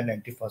anticoagulant and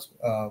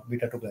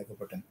beta 2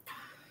 glycoprotein.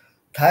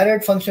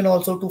 Thyroid function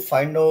also to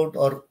find out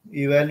or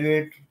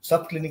evaluate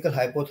subclinical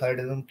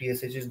hypothyroidism,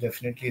 TSH is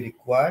definitely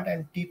required,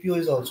 and TPO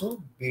is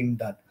also being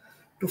done.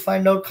 To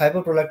find out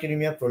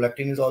hyperprolactinemia,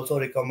 prolactin is also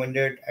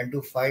recommended, and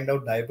to find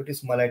out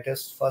diabetes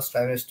mellitus, first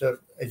trimester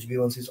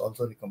HbA1c is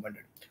also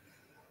recommended.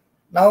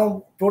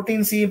 Now,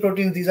 protein C,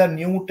 protein, these are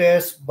new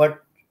tests,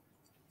 but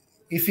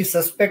if we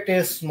suspect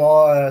a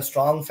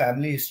strong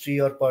family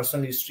history or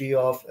personal history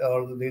of,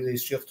 or there's a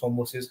history of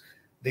thrombosis,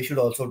 they should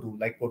also do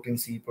like protein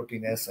C,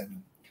 protein S,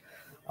 and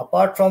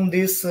apart from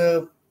this,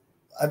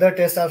 other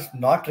tests are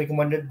not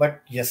recommended,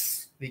 but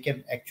yes, we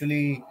can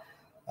actually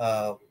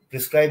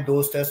prescribe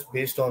those tests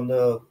based on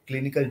the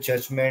clinical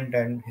judgment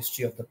and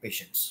history of the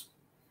patients.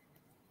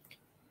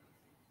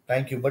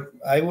 Thank you. But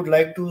I would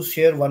like to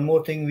share one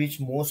more thing which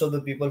most of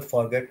the people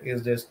forget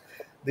is this.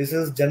 This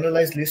is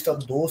generalized list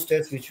of those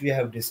tests which we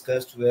have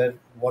discussed where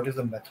what is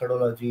the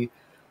methodology.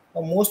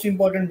 Most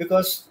important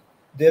because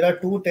there are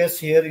two tests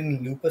here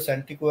in lupus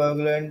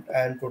anticoagulant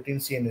and protein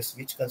CNS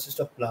which consist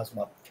of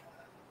plasma,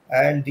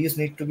 and these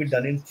need to be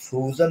done in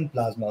frozen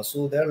plasma.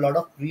 So there are a lot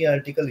of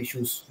pre-analytical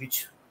issues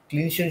which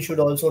clinicians should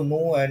also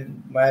know,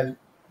 and my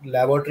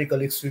laboratory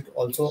colleagues should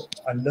also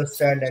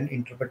understand and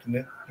interpret in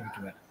a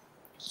manner.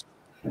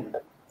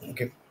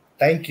 Okay,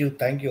 thank you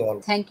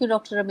all. Thank you,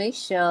 Dr.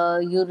 Ramesh.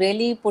 You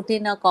really put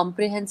in a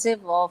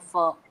comprehensive of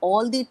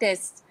all the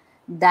tests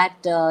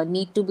that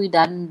need to be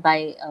done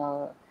by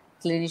a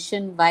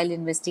clinician while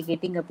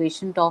investigating a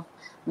patient of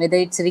whether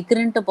it's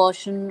recurrent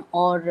abortion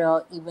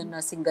or even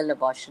a single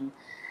abortion.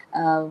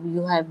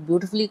 You have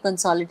beautifully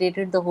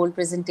consolidated the whole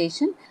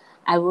presentation.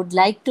 I would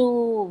like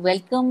to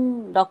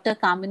welcome Dr.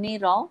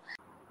 Kamini Rao.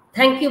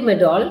 Thank you,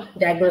 Medol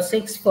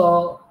Diagnostics,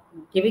 for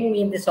giving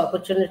me this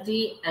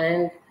opportunity,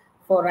 and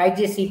for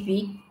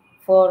IJCP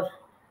for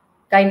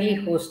kindly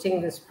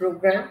hosting this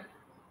program.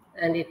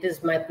 And it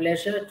is my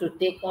pleasure to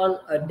take on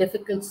a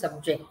difficult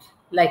subject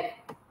like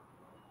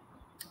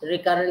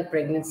recurrent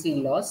pregnancy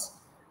loss.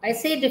 I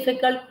say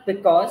difficult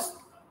because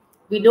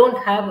we don't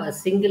have a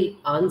single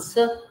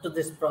answer to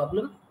this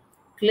problem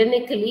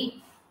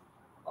clinically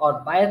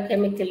or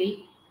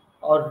biochemically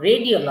or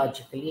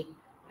radiologically.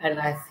 And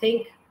I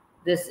think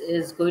this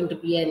is going to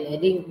be an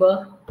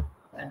enigma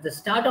at the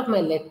start of my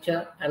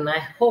lecture, and I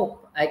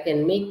hope I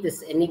can make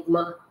this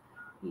enigma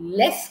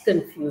less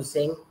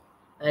confusing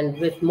and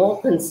with more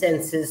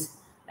consensus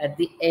at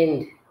the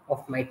end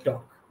of my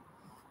talk.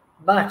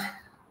 But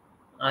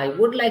I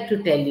would like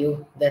to tell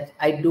you that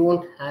I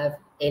don't have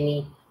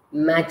any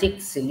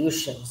magic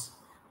solutions.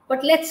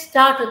 But let's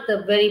start at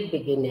the very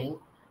beginning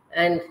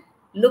and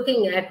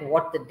looking at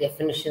what the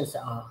definitions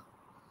are.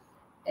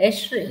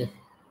 Eshrey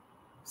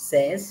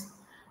says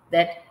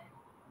that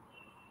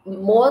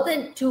more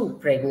than two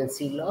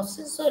pregnancy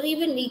losses, or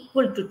even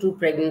equal to two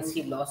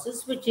pregnancy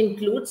losses, which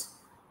includes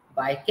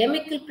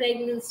biochemical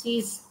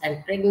pregnancies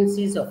and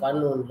pregnancies of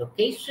unknown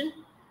location.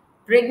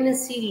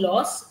 Pregnancy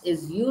loss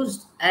is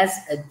used as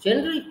a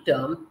general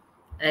term,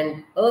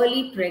 and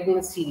early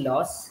pregnancy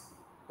loss,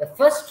 the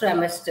first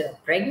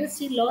trimester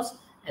pregnancy loss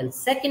and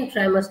second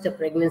trimester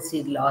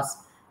pregnancy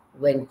loss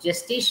when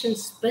gestation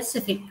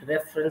specific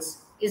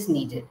reference is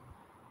needed.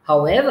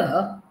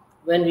 However,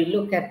 when we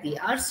look at the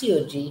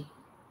RCOG,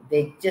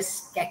 they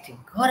just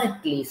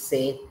categorically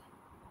say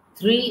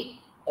 3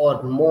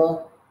 or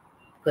more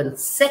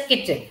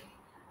consecutive,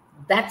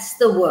 that's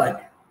the word,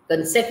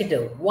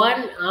 consecutive,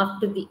 one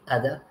after the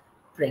other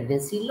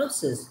pregnancy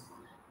losses.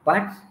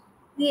 But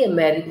the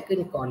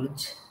American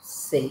College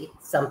say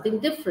something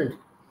different.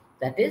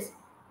 That is,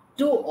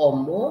 2 or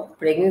more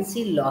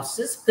pregnancy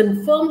losses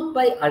confirmed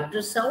by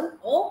ultrasound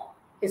or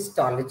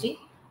histology,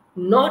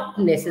 not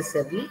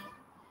necessarily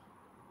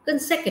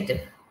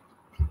consecutive.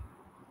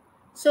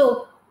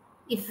 So,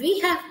 if we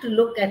have to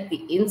look at the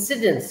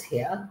incidence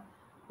here,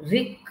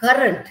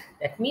 recurrent,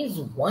 that means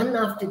one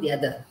after the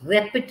other,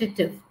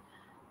 repetitive,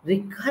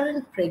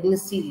 recurrent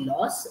pregnancy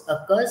loss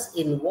occurs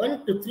in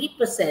 1 to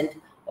 3%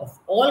 of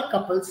all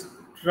couples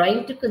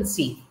trying to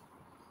conceive.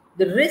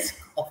 The risk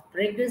of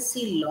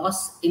pregnancy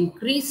loss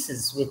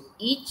increases with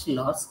each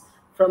loss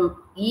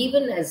from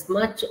even as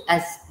much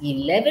as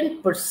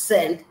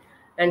 11%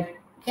 and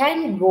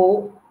can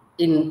go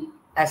in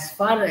as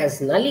far as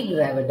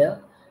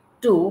nulligravida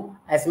to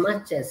as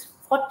much as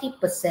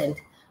 40%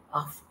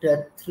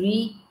 after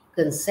 3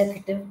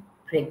 consecutive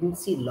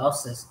pregnancy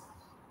losses.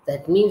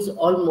 That means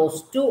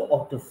almost 2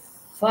 out of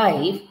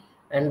 5,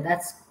 and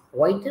that's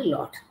quite a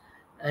lot.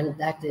 And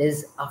that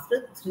is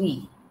after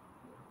 3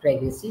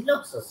 pregnancy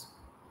losses.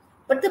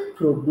 But the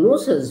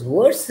prognosis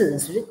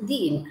worsens with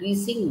the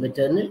increasing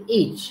maternal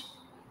age.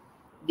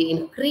 The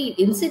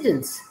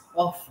incidence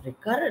of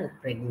recurrent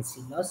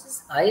pregnancy loss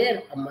is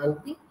higher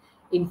among the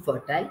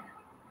infertile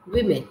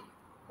women.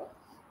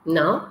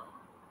 Now,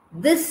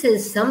 this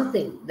is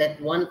something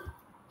that one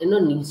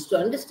needs to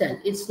understand.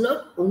 It's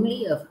not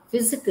only a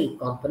physical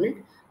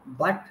component,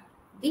 but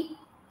the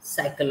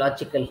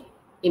psychological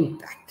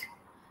impact.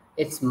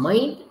 It's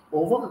mind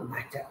over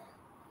matter.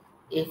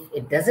 If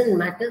it doesn't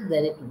matter,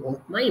 then it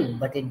won't mind,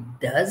 but it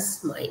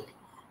does mind.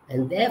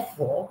 And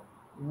therefore,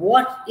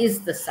 what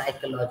is the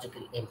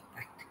psychological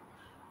impact?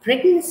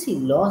 Pregnancy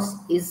loss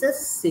is a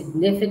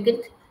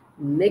significant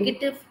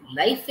negative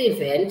life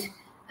event,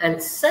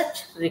 and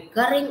such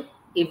recurring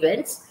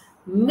events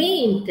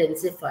may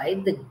intensify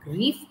the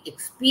grief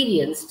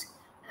experienced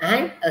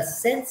and a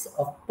sense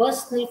of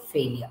personal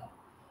failure.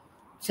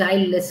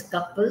 Childless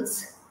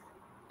couples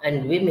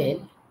and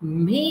women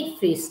may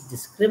face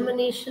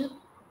discrimination,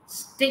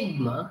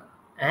 stigma,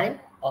 and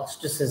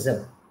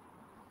ostracism.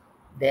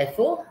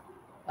 Therefore,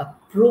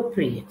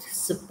 appropriate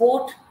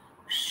support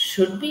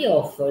should be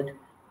offered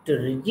to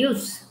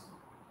reduce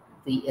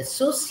the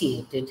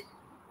associated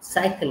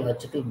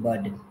psychological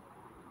burden.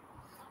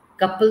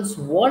 couples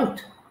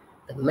want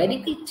the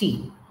medical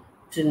team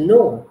to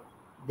know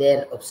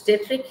their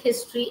obstetric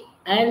history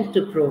and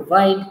to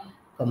provide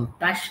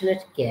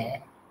compassionate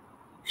care,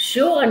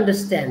 show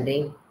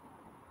understanding,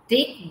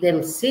 take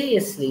them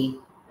seriously,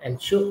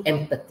 and show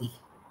empathy.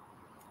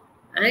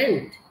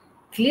 And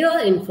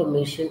clear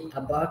information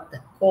about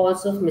the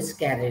cause of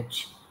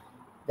miscarriage,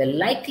 the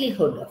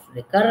likelihood of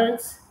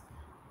recurrence,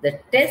 the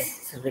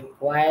tests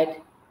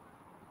required,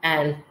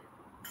 and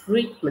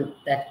treatment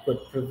that could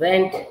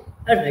prevent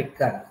a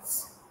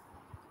recurrence.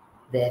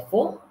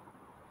 Therefore,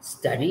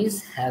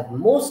 studies have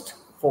most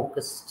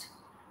focused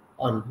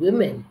on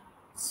women,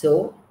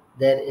 so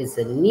there is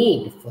a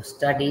need for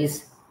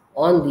studies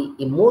on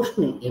the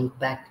emotional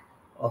impact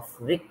of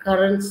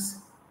recurrence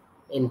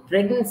in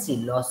pregnancy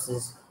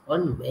losses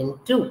on men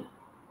too.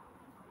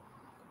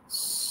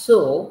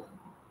 So,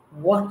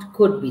 what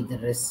could be the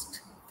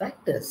risk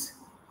factors?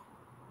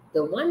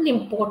 The one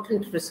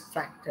important risk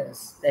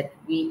factors that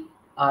we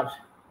are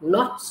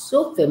not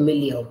so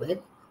familiar with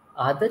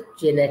are the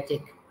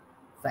genetic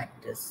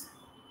factors.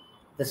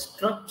 The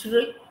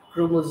structural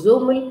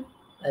chromosomal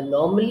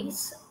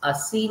anomalies are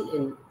seen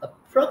in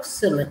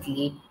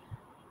approximately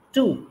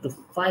 2 to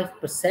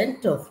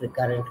 5% of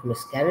recurrent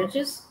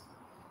miscarriages.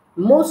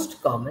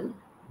 Most common,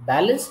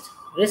 balanced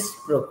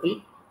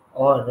reciprocal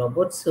or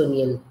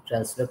Robertsonian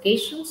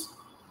translocations.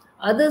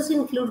 Others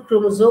include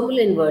chromosomal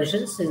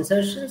inversions,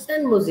 insertions,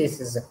 and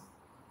mosaicism.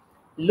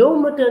 Low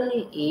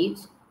maternal age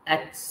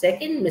at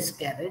second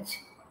miscarriage,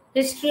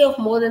 history of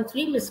more than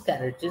 3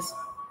 miscarriages,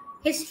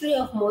 history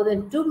of more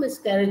than 2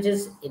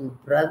 miscarriages in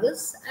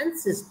brothers and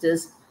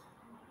sisters,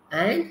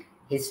 and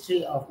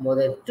history of more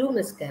than 2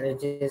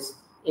 miscarriages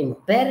in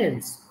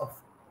parents of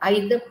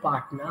either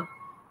partner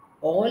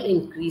all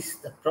increase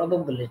the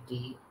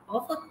probability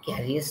of a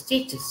carrier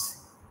status.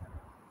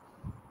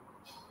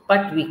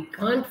 But we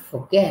can't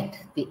forget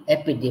the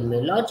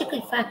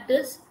epidemiological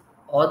factors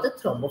or the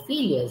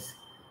thrombophilias.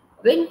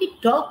 When we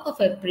talk of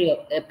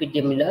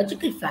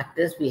epidemiological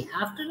factors, we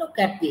have to look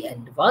at the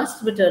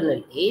advanced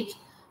maternal age,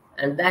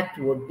 and that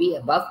would be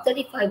above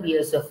 35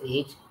 years of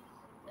age,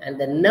 and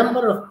the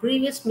number of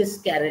previous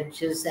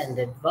miscarriages and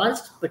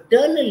advanced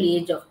paternal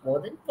age of more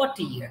than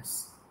 40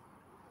 years.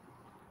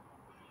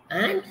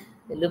 And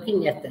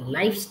looking at the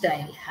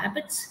lifestyle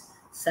habits,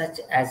 such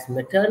as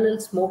maternal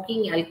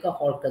smoking,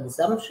 alcohol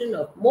consumption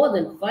of more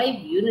than 5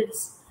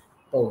 units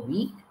per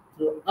week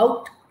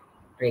throughout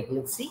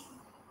pregnancy,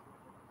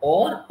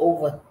 or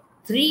over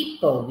 3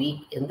 per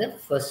week in the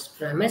first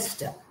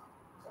trimester.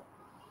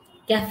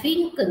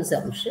 Caffeine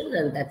consumption,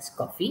 and that's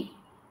coffee,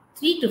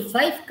 3 to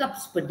 5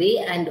 cups per day,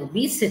 and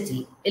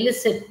obesity,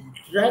 illicit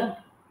drug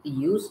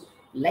use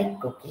like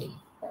cocaine.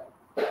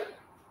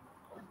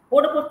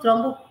 What about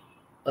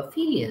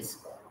thrombophilias?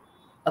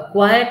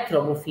 Acquired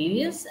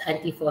thrombophilias,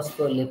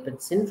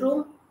 antiphospholipid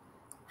syndrome,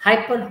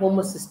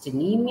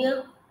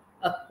 hyperhomocystinemia,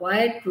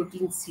 acquired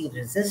protein C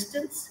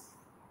resistance,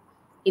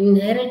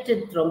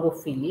 inherited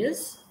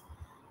thrombophilias,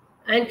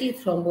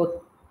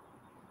 antithrombo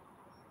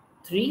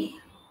 3,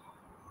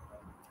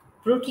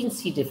 protein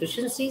C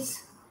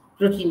deficiencies,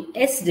 protein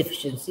S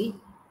deficiency,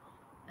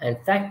 and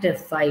factor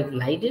V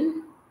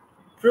Leiden,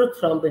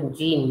 prothrombin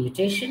gene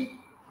mutation,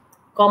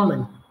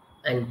 common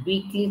and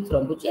weakly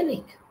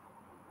thrombogenic.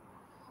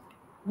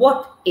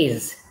 What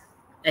is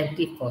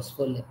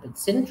antiphospholipid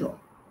syndrome?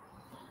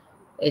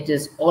 It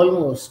is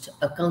almost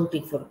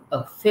accounting for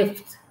a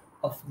fifth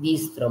of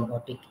these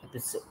thrombotic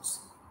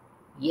episodes.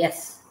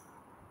 Yes,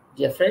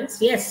 dear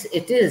friends, yes,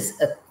 it is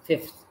a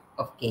fifth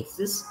of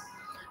cases.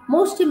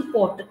 Most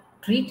important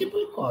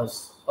treatable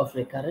cause of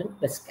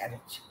recurrent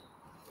miscarriage.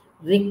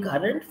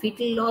 Recurrent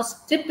fetal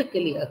loss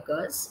typically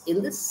occurs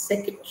in the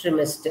second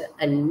trimester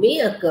and may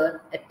occur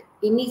at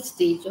any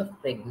stage of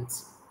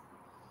pregnancy.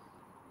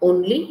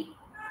 Only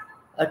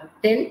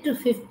 10 to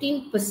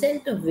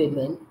 15% of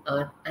women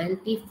are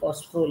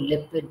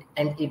antiphospholipid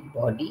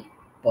antibody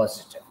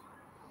positive.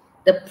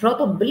 The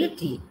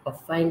probability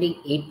of finding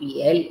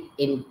APL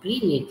in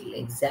prenatal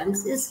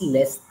exams is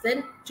less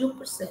than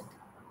 2%.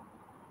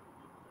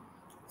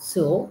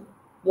 So,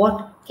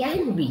 what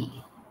can be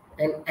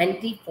an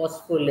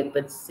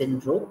antiphospholipid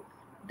syndrome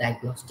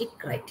diagnostic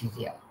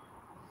criteria?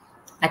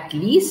 At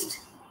least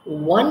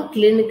one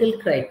clinical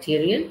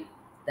criterion,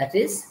 that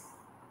is,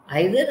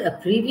 either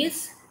a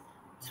previous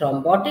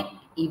thrombotic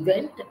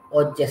event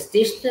or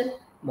gestational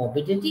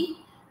morbidity,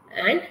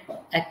 and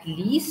at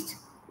least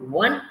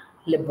one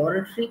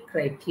laboratory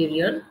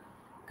criterion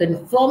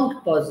confirmed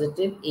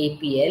positive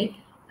APL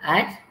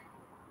at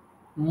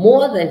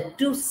more than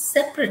 2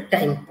 separate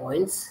time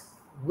points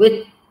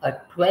with a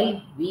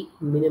 12-week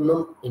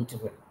minimum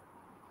interval.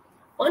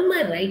 On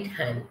my right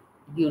hand,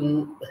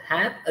 you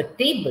have a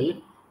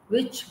table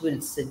which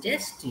will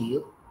suggest to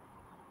you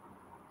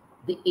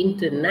the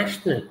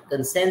international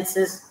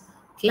consensus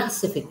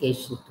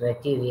classification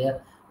criteria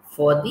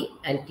for the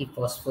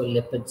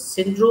antiphospholipid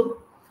syndrome,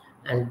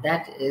 and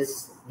that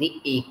is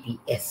the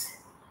APS.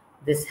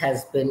 This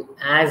has been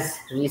as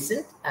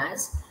recent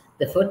as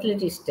the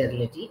fertility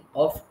sterility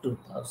of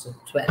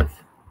 2012.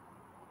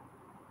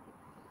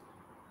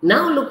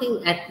 Now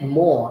looking at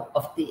more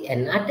of the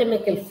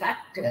anatomical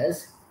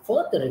factors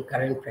for the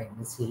recurrent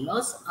pregnancy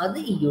loss are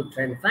the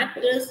uterine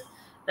factors,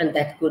 and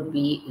that could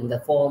be in the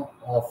form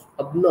of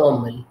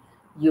abnormal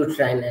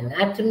uterine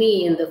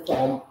anatomy, in the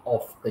form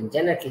of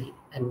congenital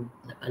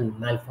and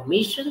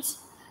malformations,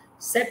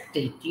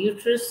 septate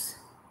uterus,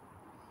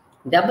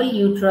 double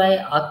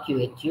uteri,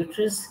 arcuate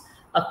uterus,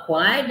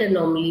 acquired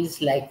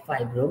anomalies like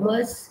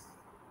fibromas,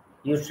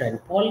 uterine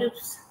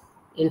polyps,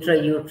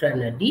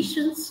 intrauterine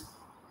adhesions.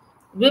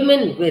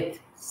 Women with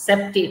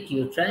septate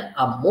uteri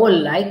are more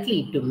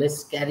likely to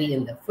miscarry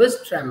in the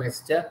first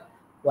trimester,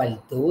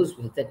 while those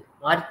with an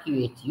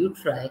arcuate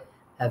uteri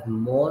have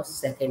more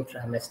second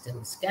trimester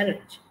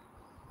miscarriage.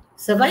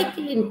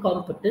 Cervical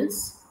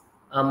incompetents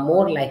are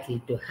more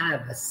likely to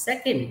have a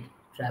second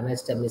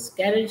trimester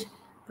miscarriage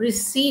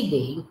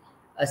preceding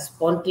a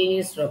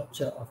spontaneous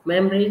rupture of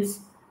membranes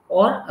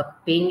or a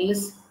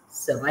painless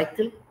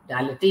cervical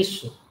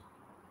dilatation.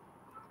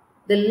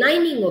 The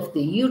lining of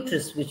the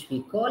uterus, which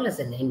we call as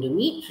an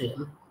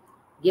endometrium,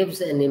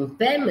 gives an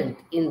impairment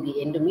in the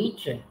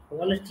endometrial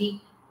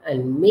quality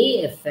and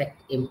may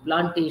affect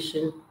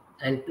implantation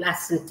and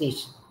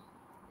placentation,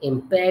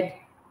 impaired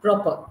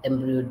proper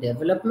embryo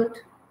development,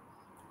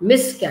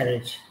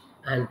 miscarriage,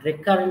 and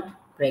recurrent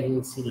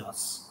pregnancy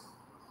loss.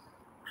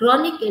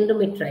 Chronic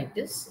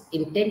endometritis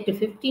in 10 to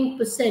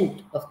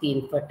 15% of the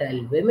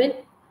infertile women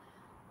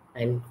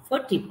and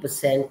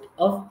 40%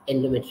 of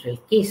endometrial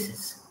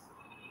cases.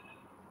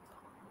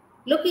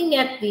 Looking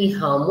at the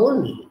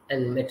hormonal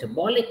and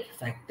metabolic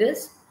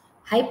factors,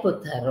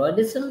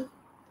 hypothyroidism,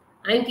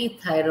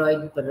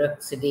 antithyroid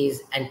peroxidase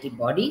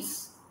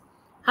antibodies,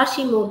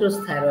 Hashimoto's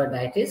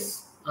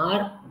thyroiditis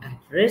are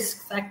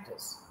at-risk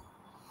factors.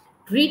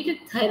 Treated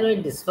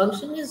thyroid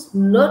dysfunction is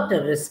not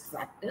a risk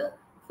factor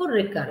for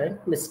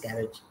recurrent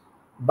miscarriage,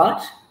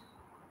 but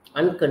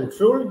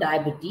uncontrolled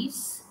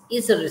diabetes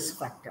is a risk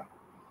factor.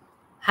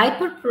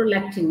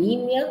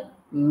 Hyperprolactinemia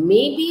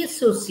may be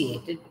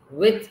associated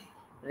with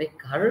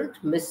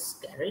recurrent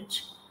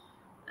miscarriage,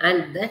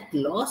 and that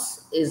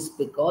loss is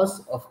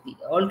because of the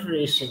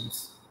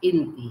alterations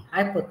in the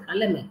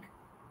hypothalamic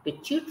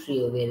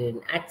pituitary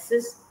ovarian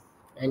axis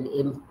and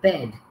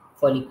impaired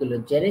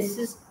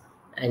folliculogenesis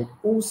and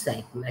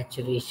oocyte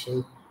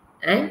maturation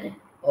and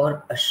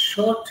or a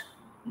short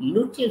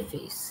luteal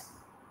phase.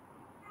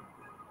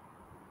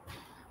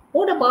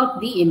 What about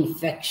the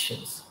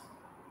infections?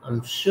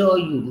 I'm sure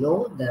you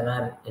know there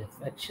are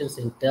infections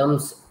in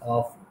terms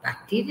of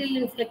bacterial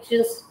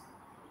infections,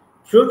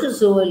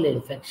 protozoal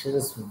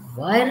infections,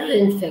 viral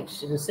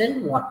infections,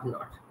 and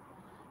whatnot.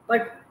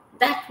 But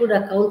that would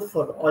account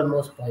for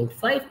almost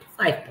 0.5 to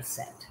 5%.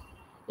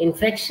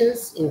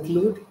 Infections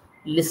include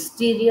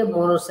Listeria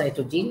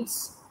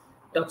monocytogenes,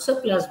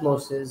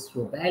 toxoplasmosis,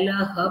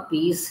 rubella,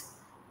 herpes,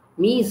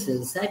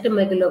 measles,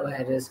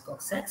 cytomegalovirus,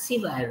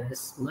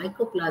 coccidiovirus,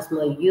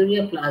 mycoplasma,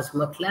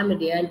 ureaplasma,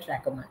 chlamydia, and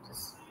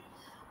trachomatis.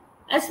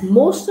 As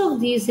most of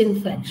these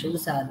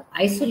infections are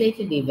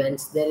isolated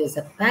events, there is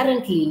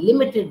apparently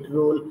limited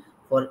role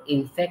for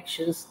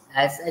infections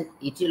as an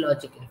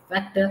etiological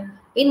factor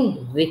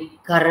in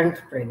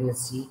recurrent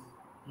pregnancy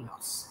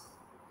loss.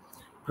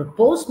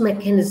 Proposed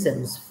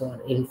mechanisms for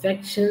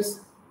infections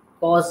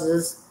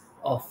causes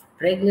of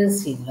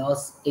pregnancy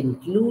loss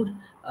include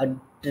a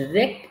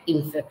direct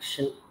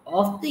infection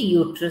of the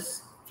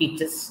uterus,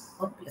 fetus,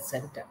 or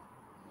placenta,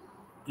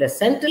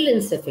 placental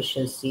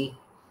insufficiency,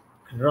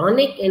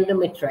 chronic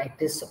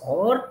endometritis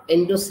or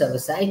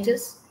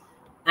endocervicitis,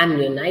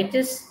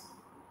 amnionitis,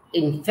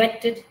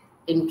 infected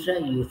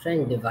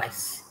intrauterine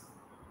device.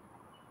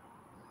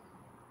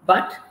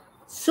 But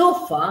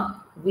so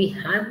far, we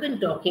have been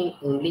talking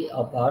only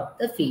about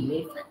the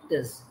female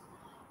factors.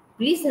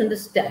 Please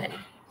understand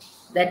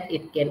that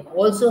it can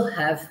also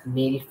have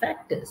male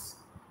factors.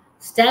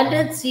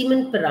 Standard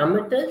semen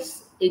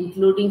parameters,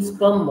 including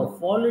sperm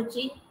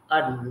morphology,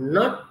 are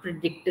not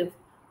predictive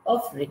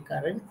of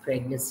recurrent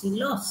pregnancy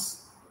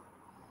loss.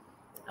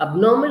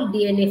 Abnormal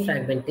DNA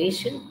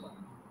fragmentation,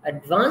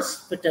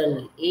 advanced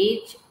paternal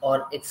age,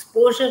 or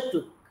exposure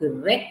to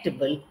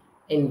correctable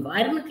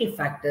environmental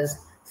factors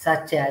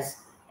such as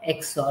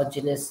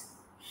exogenous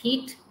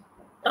heat,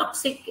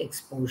 toxic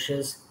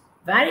exposures,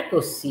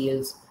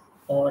 varicocele,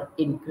 or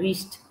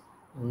increased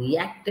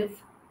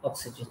reactive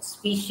oxygen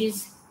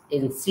species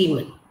in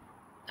semen,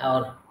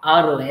 or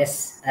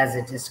ROS as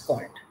it is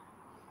called.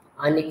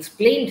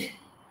 Unexplained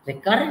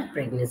recurrent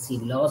pregnancy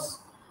loss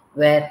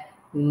where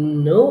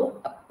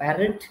no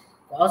apparent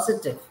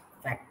causative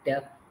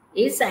factor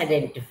is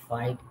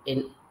identified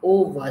in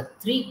over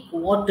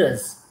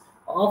 3/4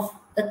 of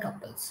the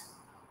couples.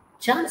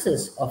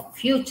 Chances of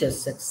future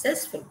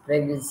successful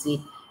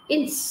pregnancy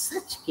in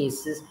such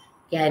cases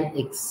can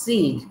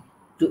exceed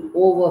to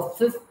over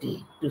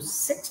 50 to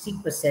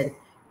 60%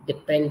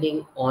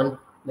 depending on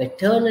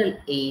maternal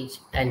age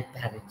and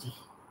parity.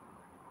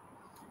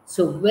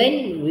 So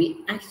when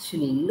we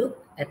actually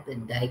look at the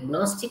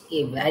diagnostic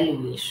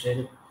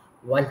evaluation,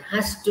 one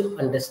has to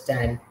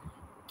understand,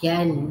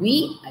 can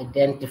we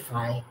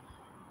identify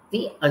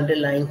the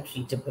underlying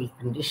treatable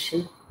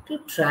condition to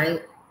try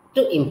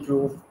to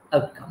improve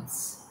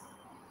outcomes.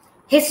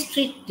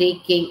 History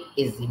taking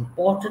is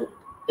important.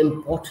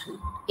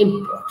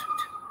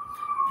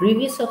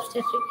 Previous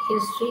obstetric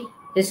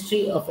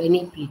history of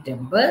any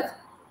preterm birth,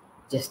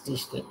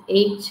 gestational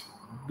age,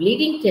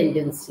 bleeding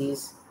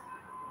tendencies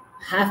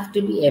have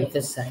to be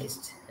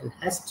emphasized and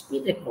has to be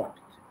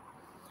recorded.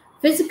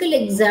 Physical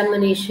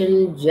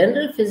examination,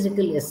 general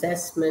physical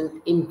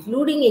assessment,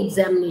 including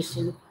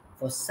examination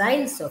for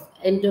signs of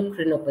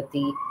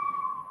endocrinopathy,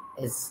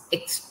 is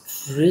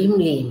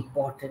extremely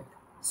important.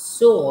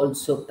 So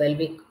also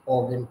pelvic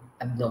organ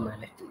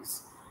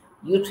abnormalities,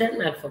 uterine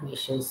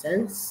malformations,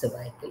 and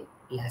cervical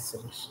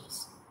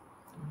lacerations.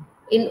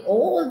 In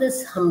all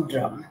this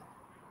humdrum,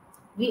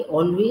 we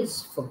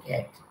always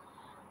forget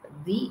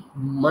the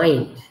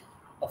mind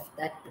of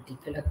that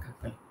particular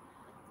couple.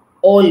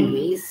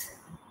 Always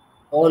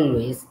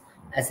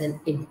as an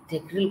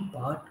integral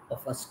part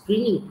of a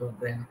screening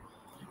program,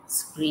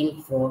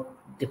 screen for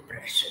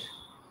depression.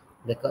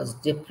 Because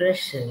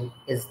depression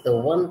is the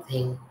one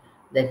thing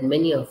that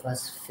many of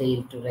us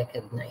fail to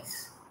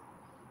recognize.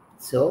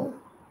 So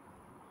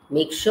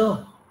make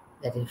sure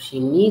that if she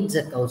needs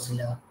a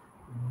counselor,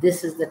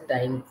 this is the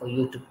time for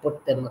you to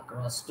put them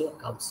across to a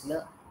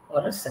counselor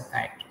or a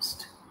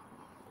psychiatrist.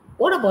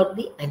 What about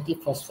the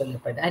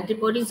antiphospholipid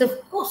antibodies?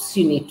 Of course,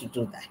 you need to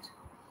do that.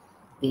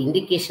 The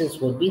indications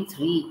would be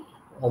 3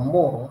 or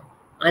more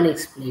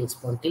unexplained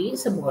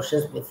spontaneous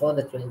abortions before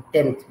the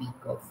 10th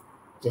week of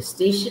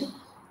gestation,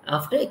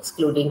 after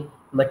excluding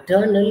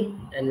maternal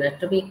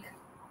anatomic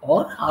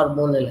or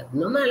hormonal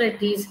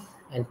abnormalities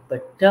and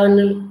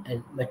paternal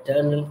and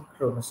maternal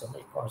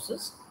chromosomal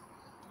causes.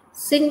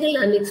 Single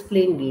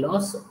unexplained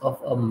loss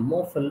of a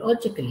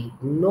morphologically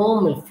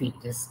normal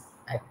fetus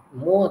at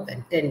more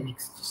than 10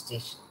 weeks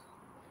gestation.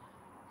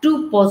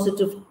 2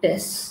 positive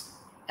tests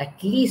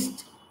at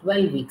least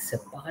 12 weeks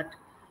apart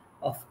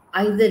of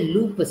either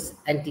lupus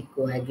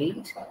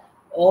anticoagulant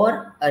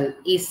or an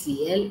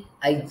ACL,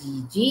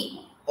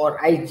 IgG or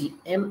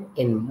IgM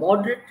in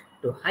moderate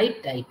to high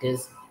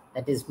titers,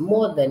 that is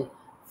more than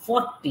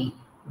 40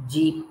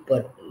 G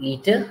per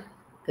liter,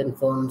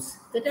 confirms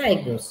the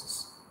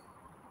diagnosis.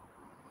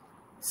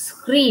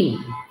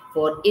 Screen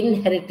for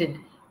inherited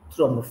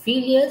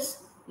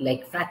thrombophilias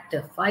like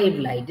factor V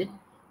Leiden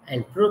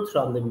and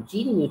prothrombin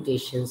gene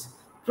mutations,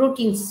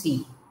 protein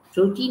C,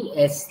 protein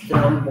S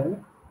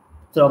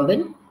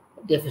thrombin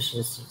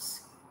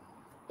deficiencies.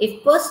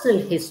 If personal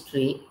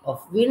history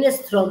of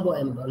venous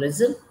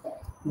thromboembolism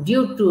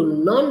due to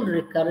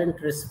non-recurrent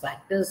risk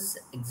factors,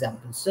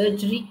 example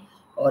surgery,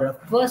 or a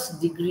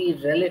first-degree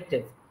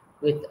relative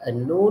with a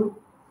known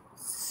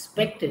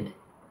suspected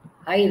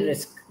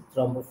high-risk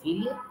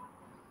thrombophilia,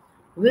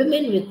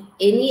 women with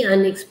any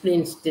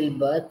unexplained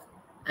stillbirth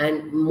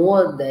and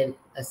more than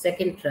a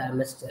second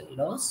trimester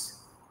loss,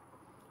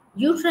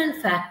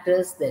 uterine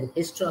factors, then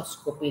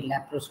hysteroscopy,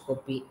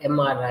 laparoscopy,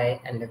 MRI,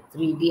 and a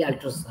 3D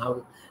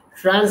ultrasound,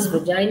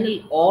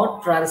 transvaginal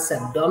or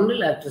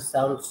transabdominal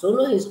ultrasound,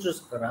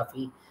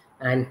 sonohysteroscopy,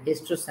 and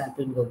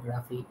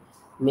hysterosalpingography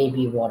may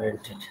be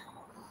warranted.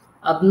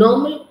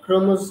 Abnormal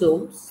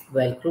chromosomes,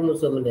 while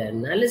chromosomal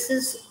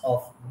analysis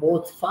of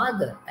both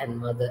father and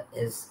mother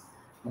is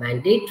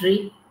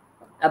mandatory.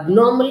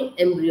 Abnormal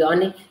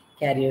embryonic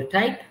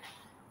karyotype,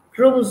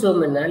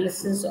 chromosome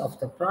analysis of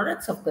the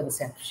products of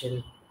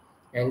conception,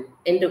 and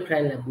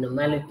endocrine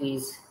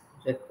abnormalities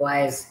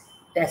requires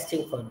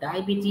testing for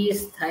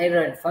diabetes,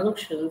 thyroid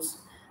functions,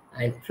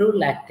 and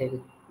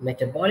prolactin,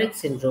 metabolic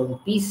syndrome,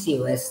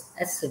 PCOS,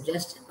 as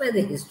suggested by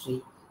the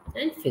history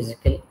and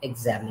physical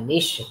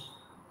examination.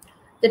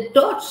 The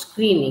torch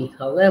screening,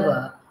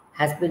 however,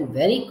 has been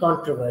very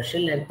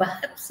controversial, and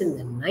perhaps in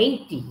the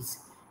 90s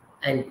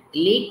and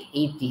late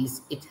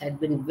 80s, it had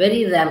been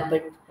very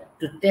rampant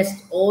to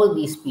test all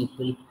these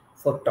people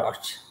for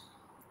torch.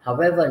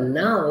 However,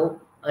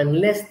 now,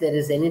 unless there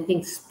is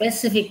anything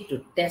specific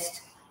to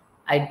test,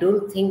 I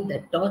don't think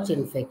that torch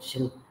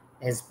infection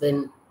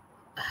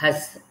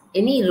has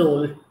any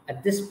role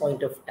at this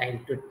point of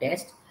time to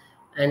test.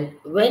 And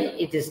when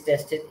it is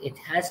tested, it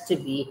has to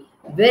be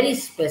very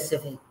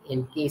specific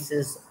in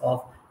cases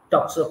of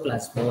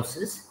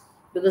toxoplasmosis,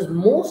 because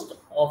most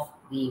of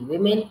the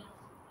women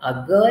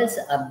girls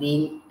are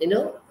being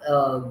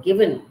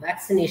given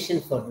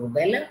vaccination for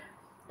rubella,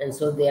 and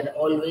so they are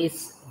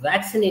always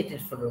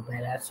vaccinated for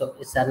rubella, so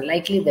it's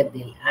unlikely that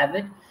they'll have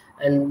it.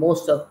 And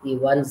most of the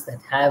ones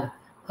that have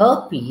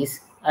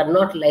herpes are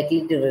not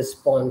likely to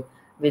respond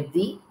with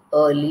the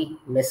early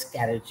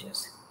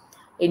miscarriages.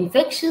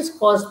 Infections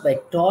caused by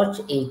torch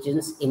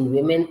agents in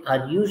women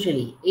are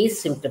usually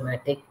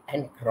asymptomatic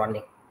and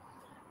chronic.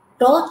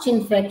 Torch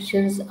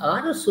infections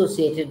are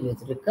associated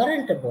with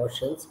recurrent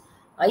abortions,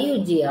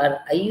 IUGR,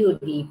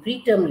 IUD,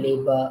 preterm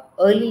labor,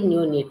 early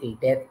neonatal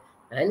death,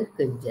 and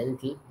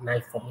congenital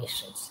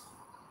malformations.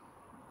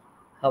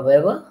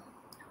 However,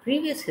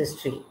 previous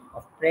history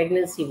of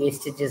pregnancy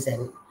wastages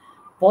and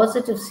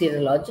positive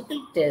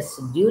serological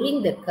tests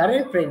during the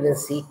current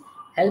pregnancy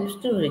helps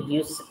to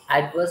reduce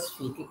adverse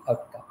fetal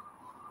outcome.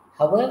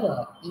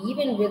 However,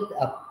 even with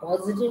a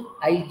positive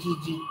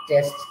IgG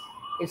test,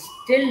 it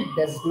still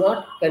does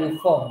not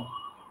confirm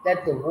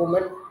that the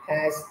woman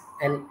has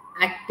an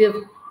active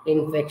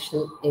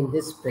infection in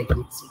this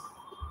pregnancy.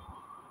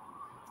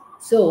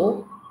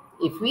 So,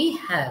 if we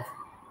have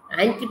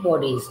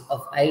antibodies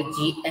of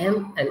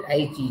IgM and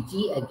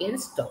IgG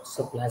against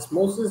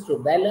toxoplasmosis,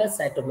 rubella,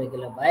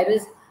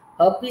 cytomegalovirus,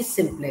 herpes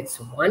simplex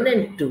 1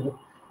 and 2,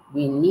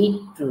 we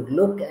need to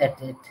look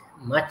at it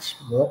much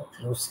more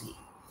closely.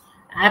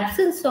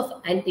 Absence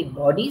of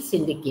antibodies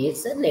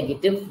indicates a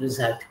negative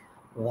result,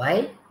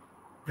 while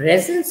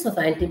presence of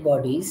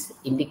antibodies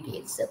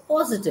indicates a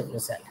positive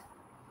result.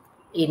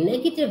 A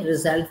negative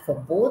result for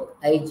both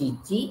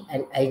IgG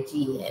and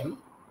IgM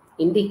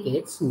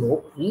indicates no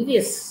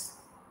previous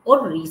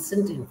or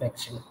recent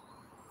infection.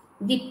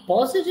 The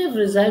positive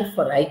result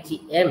for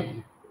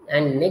IgM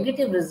and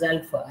negative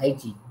result for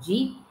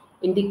IgG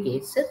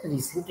indicates a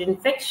recent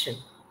infection.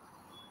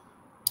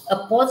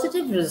 A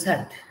positive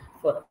result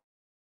for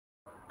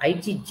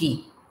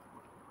IgG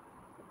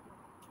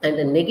and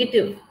a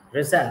negative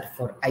result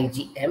for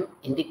IgM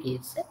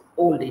indicates an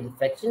old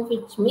infection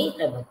which may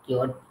have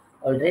occurred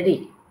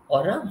already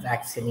or a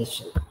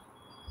vaccination.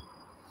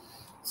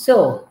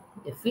 So,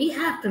 if we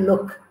have to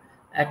look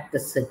at the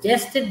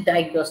suggested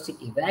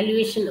diagnostic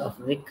evaluation of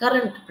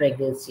recurrent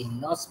pregnancy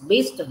loss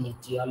based on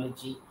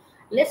etiology,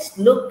 let's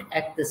look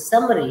at the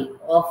summary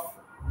of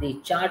the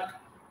chart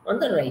on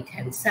the right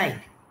hand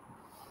side.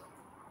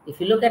 If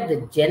you look at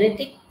the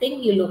genetic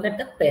thing, you look at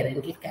the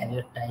parental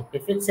karyotype.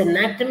 If it's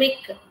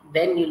anatomic,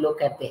 then you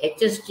look at the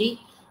HSG,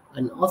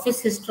 an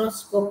office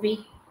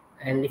hysteroscopy.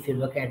 And if you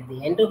look at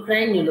the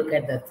endocrine, you look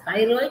at the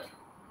thyroid,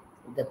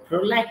 the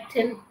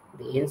prolactin,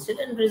 the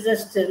insulin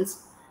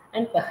resistance,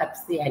 and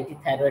perhaps the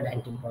antithyroid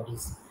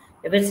antibodies.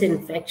 If it's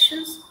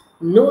infections,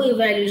 no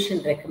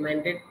evaluation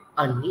recommended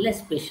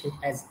unless patient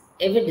has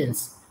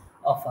evidence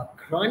of a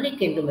chronic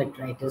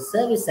endometritis,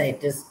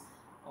 cervicitis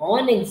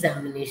on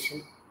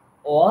examination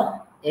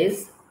or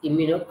is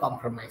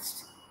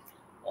immunocompromised.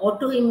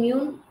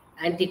 Autoimmune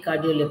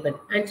anticardiolipid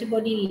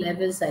antibody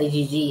levels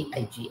IgG,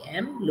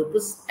 IgM,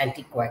 lupus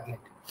anticoagulant.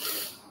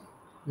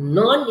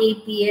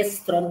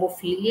 Non-APS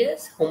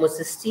thrombophilias,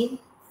 homocysteine,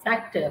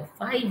 factor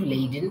V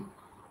laden,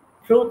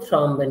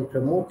 prothrombin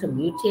promoter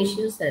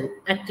mutations, and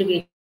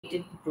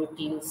activated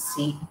protein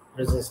C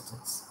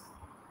resistance.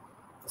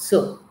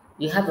 So,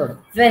 you have a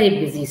very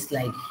busy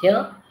slide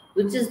here,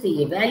 which is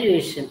the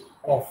evaluation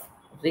of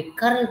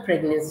recurrent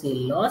pregnancy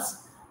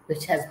loss,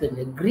 which has been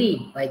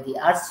agreed by the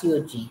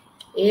RCOG,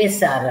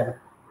 ASRM,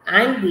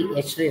 and the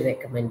HRA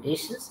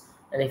recommendations.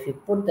 And if you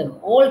put them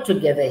all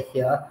together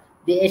here,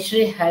 the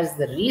HRA has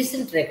the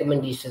recent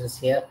recommendations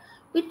here,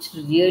 which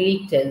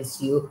really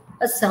tells you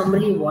a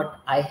summary what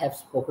I have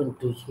spoken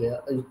to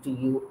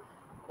you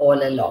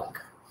all along.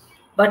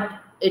 But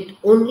it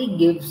only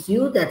gives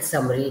you that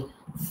summary.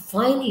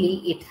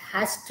 Finally, it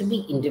has to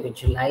be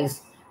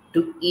individualized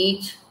to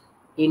each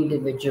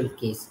individual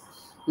case.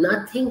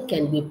 Nothing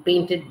can be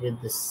painted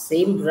with the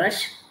same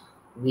brush.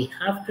 We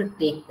have to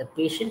take the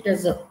patient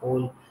as a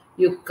whole.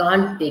 You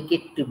can't take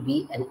it to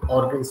be an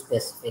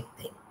organ-specific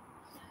thing.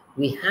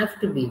 We have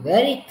to be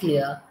very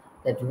clear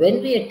that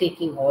when we are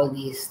taking all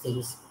these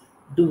things,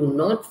 do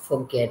not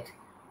forget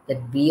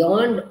that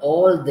beyond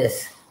all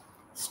this,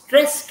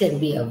 stress can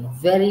be a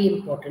very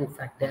important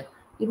factor.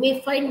 You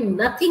may find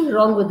nothing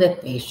wrong with the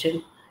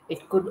patient.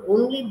 It could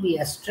only be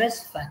a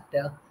stress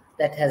factor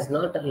that has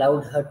not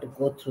allowed her to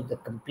go through the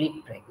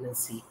complete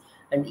pregnancy.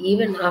 And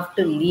even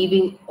after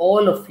leaving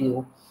all of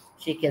you,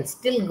 she can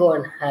still go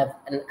and have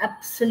an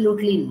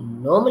absolutely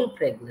normal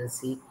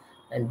pregnancy.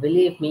 And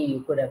believe me,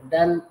 you could have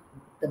done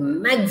the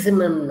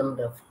maximum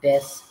number of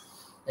tests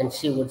and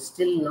she would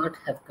still not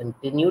have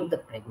continued the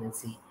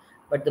pregnancy.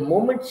 But the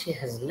moment she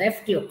has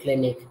left your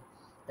clinic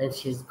and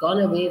she's gone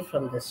away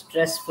from the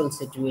stressful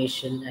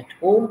situation at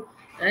home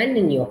and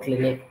in your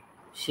clinic,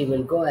 she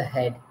will go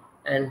ahead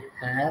and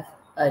have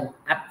an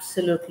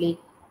absolutely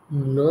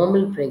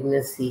normal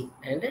pregnancy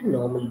and a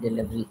normal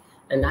delivery.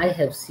 And I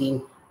have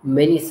seen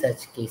many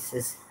such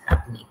cases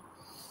happening.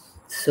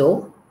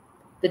 So,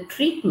 the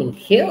treatment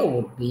here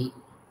would be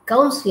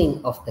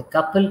counseling of the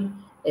couple,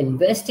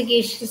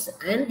 investigations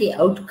and the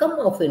outcome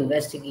of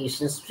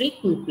investigations,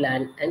 treatment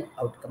plan and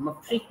outcome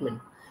of treatment.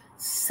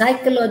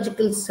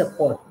 Psychological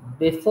support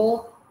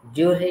before,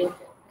 during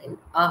and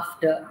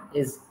after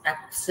is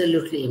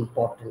absolutely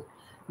important.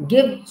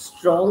 Give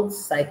strong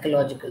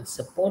psychological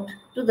support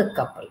to the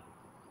couple.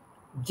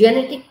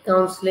 Genetic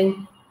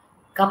counseling,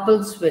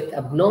 couples with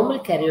abnormal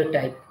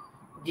karyotype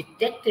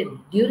detected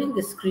during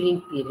the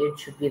screening period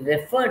should be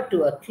referred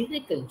to a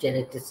clinical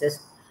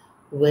geneticist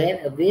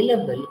where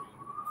available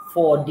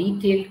for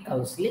detailed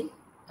counseling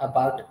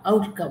about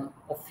outcome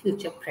of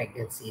future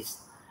pregnancies.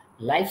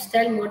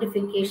 Lifestyle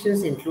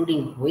modifications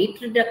including weight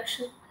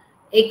reduction,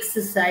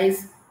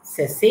 exercise,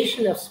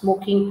 cessation of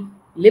smoking,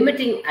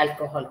 limiting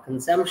alcohol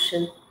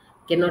consumption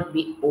cannot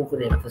be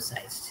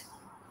overemphasized.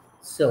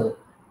 So,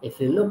 if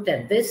you looked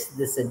at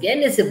this again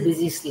is a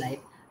busy slide,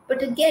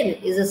 But again,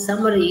 it is a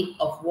summary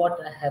of what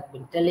I have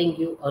been telling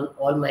you on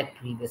all my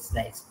previous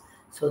slides.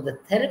 So the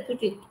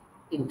therapeutic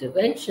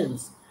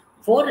interventions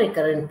for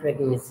recurrent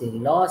pregnancy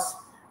loss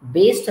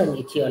based on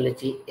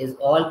etiology is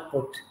all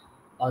put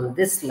on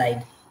this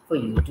slide for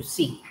you to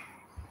see.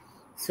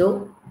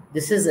 So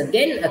this is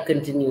again a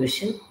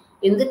continuation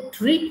in the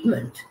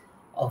treatment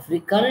of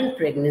recurrent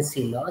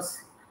pregnancy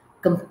loss,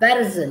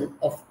 comparison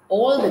of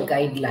all the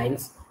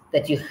guidelines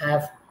that you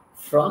have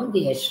from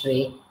the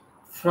HRA,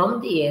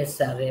 from the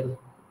ASRM,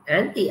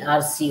 and the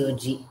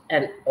RCOG,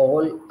 and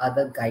all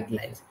other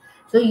guidelines.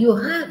 So you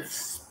have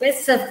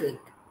specific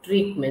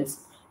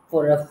treatments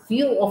for a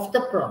few of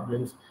the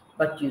problems,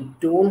 but you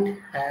don't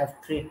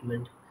have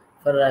treatment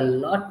for a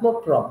lot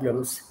more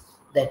problems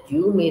that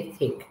you may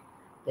think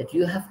that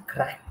you have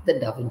cracked the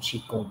Da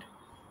Vinci Code.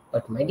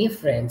 But my dear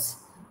friends,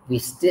 we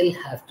still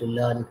have to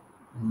learn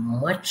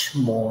much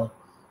more,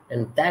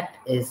 and that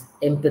is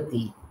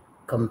empathy,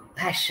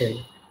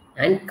 compassion,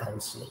 and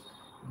counseling.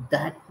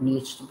 That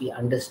needs to be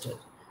understood,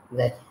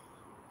 that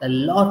a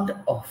lot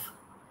of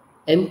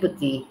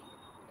empathy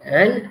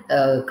and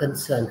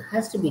concern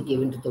has to be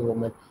given to the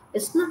woman.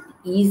 It's not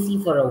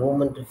easy for a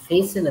woman to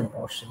face an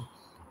abortion.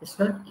 It's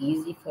not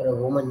easy for a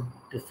woman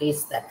to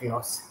face that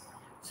loss.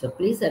 So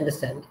please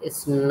understand,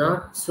 it's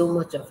not so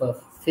much of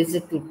a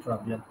physical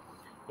problem.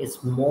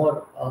 It's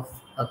more of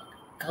a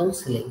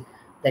counseling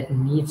that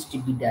needs to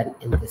be done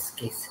in this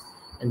case.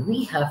 And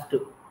we have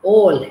to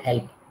all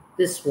help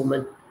this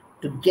woman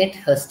to get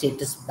her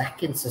status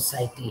back in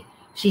society.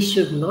 She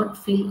should not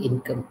feel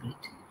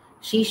incomplete.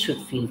 She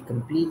should feel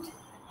complete.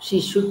 She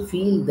should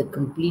feel the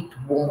complete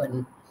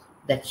woman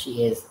that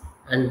she is.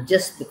 And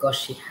just because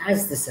she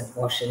has this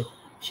abortion,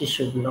 she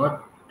should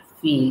not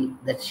feel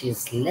that she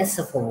is less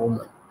of a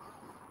woman.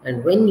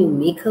 And when you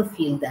make her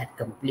feel that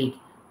complete,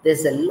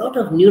 there's a lot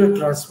of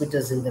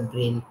neurotransmitters in the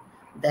brain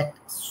that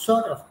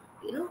sort of,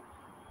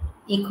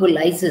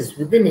 equalizes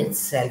within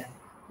itself,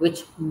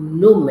 which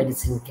no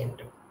medicine can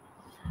do.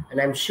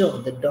 And I'm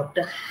sure the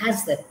doctor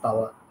has that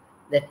power,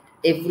 that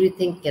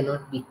everything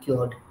cannot be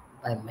cured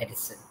by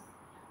medicine.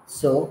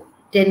 So,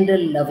 tender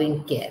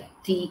loving care,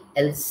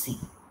 TLC.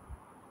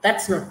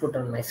 That's not put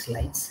on my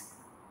slides.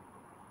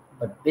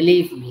 But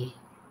believe me,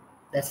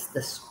 that's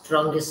the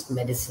strongest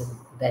medicine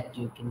that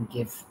you can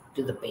give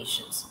to the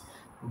patients.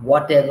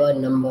 Whatever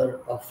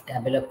number of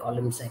tabular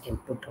columns I can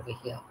put over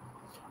here.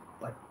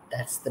 But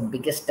that's the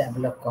biggest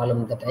tabular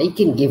column that I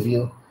can give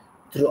you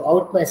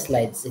throughout my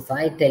slides. If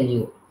I tell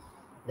you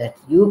that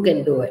you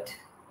can do it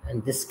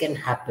and this can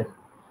happen,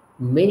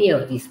 many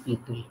of these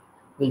people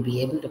will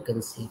be able to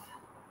conceive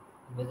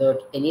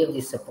without any of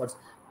these supports,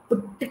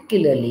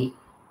 particularly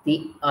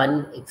the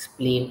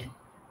unexplained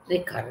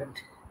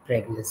recurrent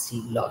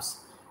pregnancy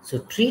loss. So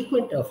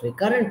treatment of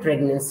recurrent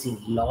pregnancy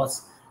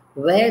loss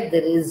where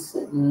there is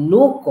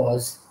no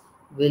cause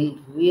will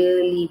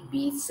really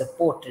be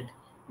supported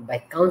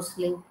by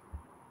counseling,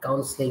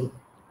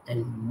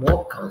 and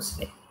more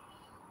counseling.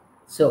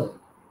 So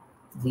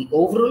the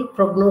overall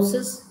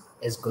prognosis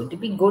is going to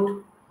be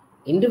good.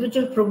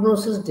 Individual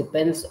prognosis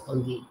depends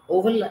on the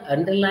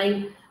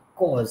underlying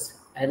cause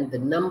and the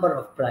number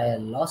of prior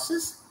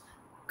losses.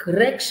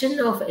 Correction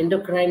of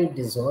endocrine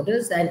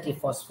disorders,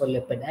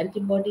 antiphospholipid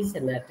antibodies,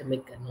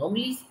 anatomic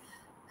anomalies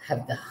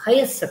have the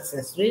highest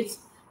success rates.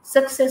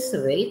 Success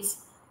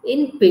rates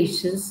in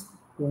patients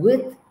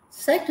with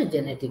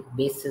cytogenetic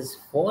basis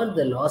for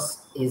the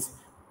loss is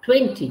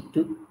 20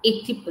 to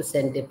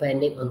 80%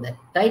 depending on the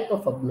type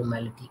of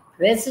abnormality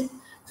present.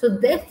 So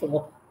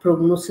therefore,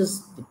 prognosis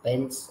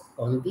depends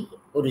on the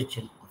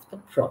origin of the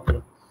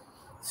problem.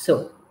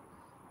 So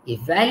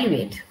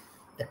evaluate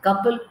the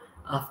couple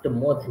after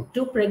more than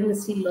 2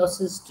 pregnancy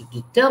losses to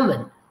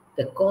determine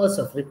the cause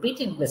of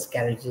repeated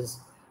miscarriages.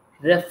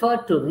 Refer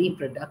to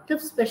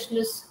reproductive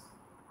specialists.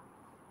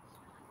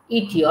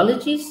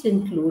 Etiologies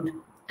include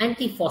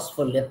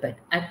antiphospholipid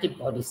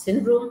antibody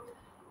syndrome,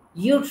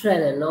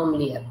 uterine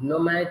anomaly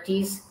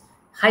abnormalities,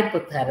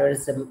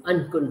 hypothyroidism,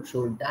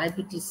 uncontrolled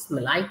diabetes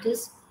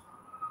mellitus,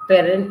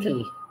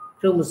 parental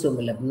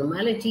chromosomal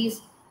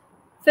abnormalities.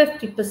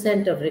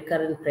 50% of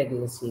recurrent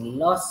pregnancy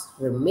loss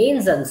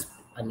remains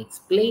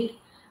unexplained,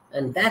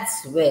 and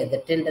that's where the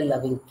tender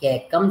loving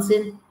care comes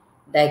in.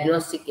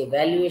 Diagnostic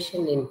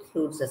evaluation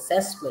includes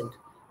assessment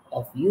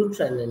of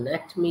uterine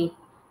anatomy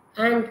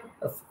and,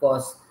 of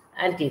course,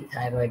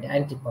 antithyroid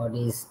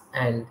antibodies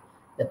and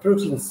the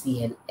protein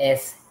C and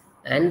S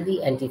and the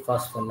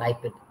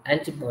antiphospholipid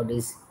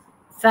antibodies,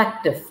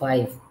 factor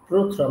V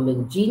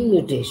prothrombin gene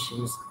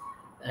mutations,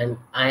 and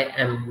I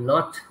am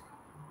not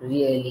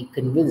really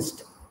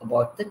convinced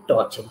about the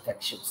torch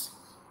infections.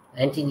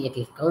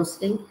 Antenatal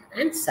counseling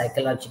and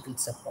psychological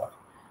support.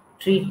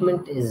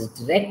 Treatment is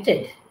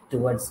directed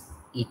towards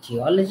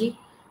etiology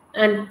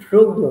and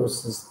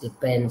prognosis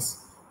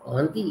depends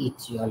on the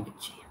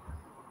etiology.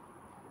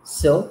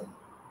 So,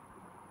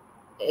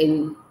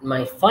 in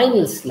my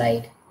final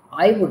slide,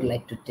 I would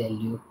like to tell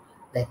you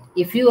that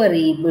if you are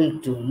able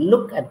to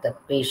look at the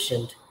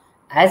patient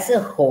as a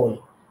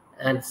whole,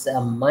 as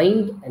a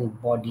mind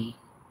and body,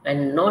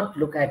 and not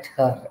look at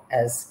her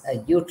as a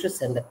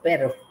uterus and a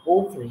pair of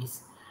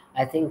ovaries,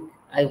 I think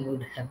I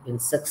would have been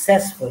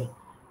successful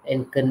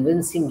in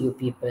convincing you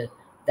people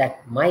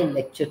that my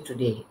lecture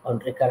today on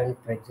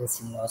recurrent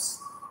pregnancy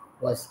loss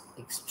was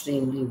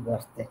extremely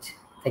worth it.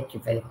 Thank you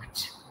very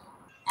much.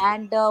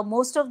 And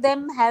most of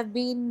them have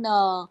been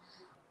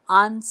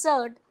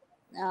answered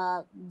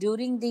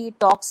during the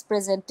talks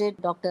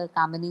presented, Dr.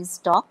 Kamini's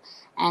talk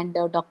and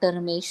Dr.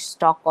 Ramesh's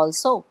talk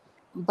also.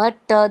 But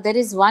there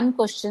is one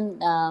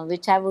question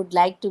which I would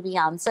like to be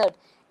answered.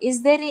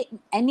 Is there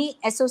any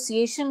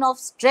association of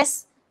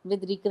stress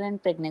with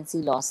recurrent pregnancy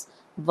loss?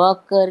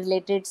 Work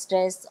related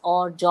stress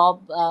or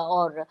job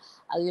or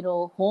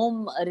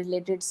home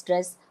related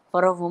stress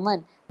for a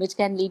woman which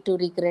can lead to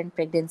recurrent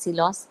pregnancy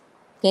loss?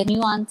 Can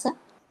you answer?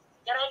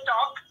 Can I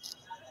talk?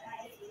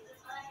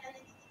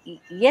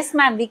 Yes,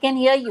 ma'am, we can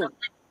hear you. Okay.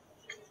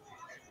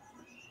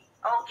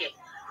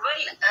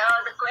 Well,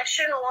 the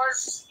question was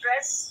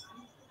stress,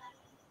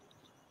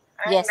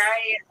 and Yes.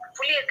 I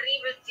fully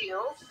agree with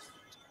you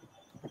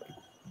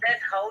that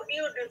how do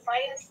you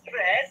define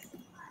stress?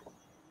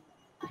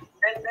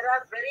 And there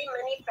are very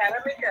many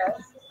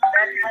parameters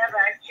that have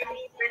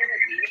actually been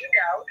laid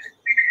out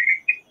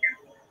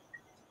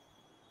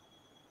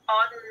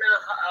on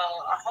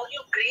how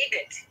you grade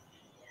it.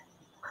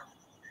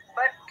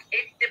 But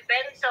it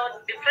depends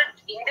on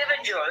different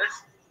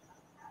individuals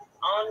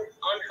on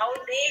how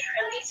they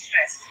handle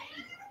stress.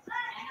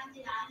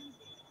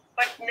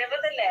 But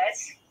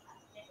nevertheless,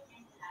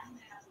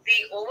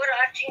 the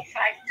overarching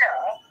factor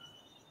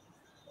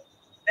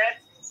that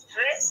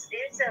stress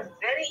is a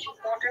very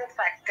important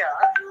factor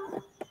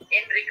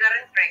in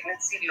recurrent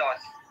pregnancy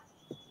loss.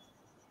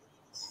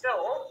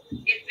 So,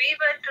 if we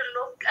were to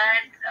look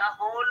at a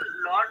whole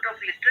lot of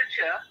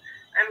literature,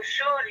 I'm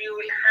sure you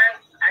will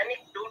have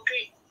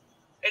anecdotal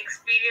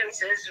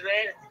experiences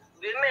where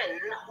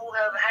women who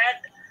have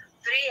had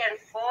 3 and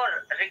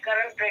 4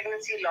 recurrent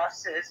pregnancy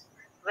losses,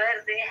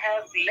 where they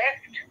have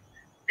left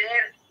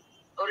their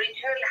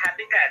original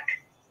habitat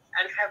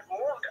and have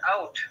moved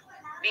out,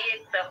 be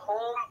it the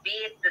home, be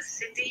it the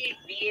city,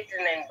 be it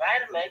an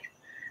environment,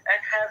 and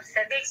have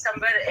settled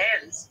somewhere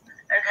else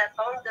and have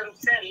found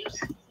themselves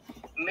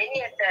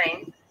many a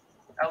time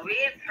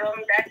away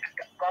from that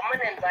common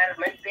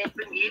environment. They've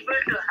been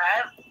able to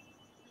have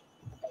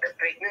the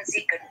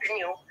pregnancy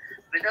continue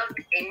without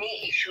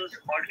any issues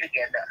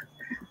altogether.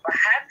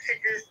 Perhaps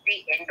it is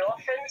the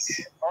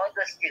endorphins or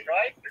the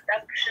steroid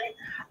production,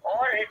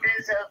 or it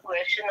is a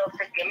question of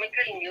the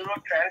chemical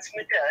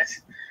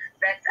neurotransmitters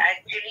that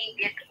actually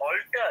get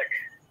altered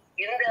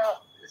in the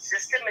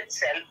system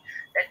itself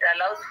that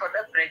allows for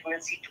the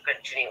pregnancy to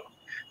continue.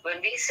 When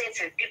we say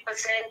 50%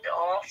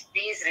 of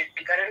these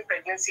recurrent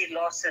pregnancy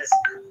losses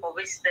for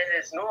which there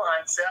is no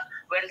answer,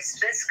 well,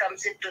 stress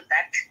comes into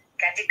that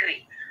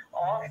category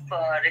of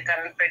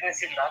recurrent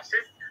pregnancy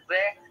losses,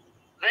 where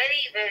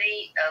very,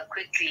 very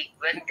quickly,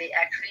 when they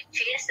actually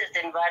change that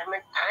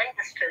environment and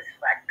the stress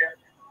factor,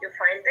 you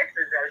find that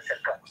results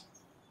occur.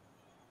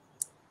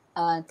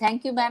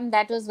 Thank you, ma'am.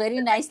 That was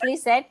very nicely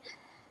said.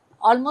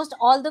 Almost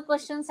all the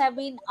questions have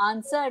been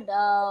answered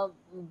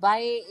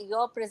by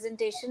your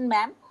presentation,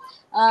 ma'am.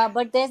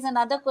 But there's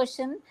another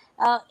question.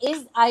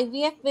 Is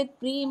IVF with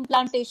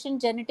pre-implantation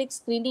genetic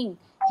screening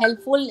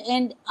helpful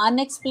in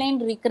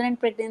unexplained recurrent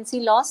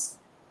pregnancy loss?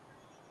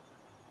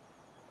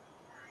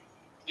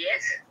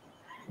 Yes.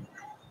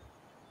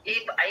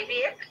 If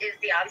IVF is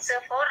the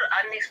answer for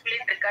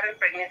unexplained recurrent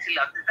pregnancy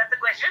loss, is that the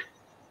question?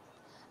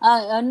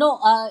 No.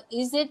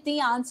 Is it the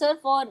answer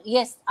for,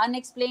 yes,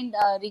 unexplained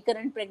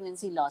recurrent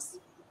pregnancy loss?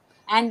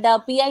 And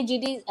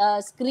PIGD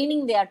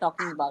screening they are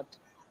talking about.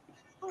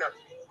 No.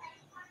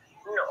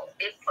 No.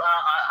 If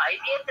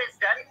IVF is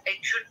done,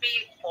 it should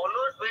be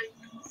followed with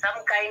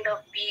some kind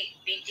of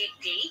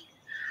PGT,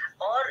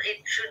 or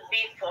it should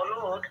be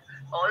followed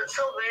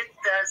also with,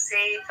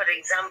 say, for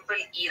example,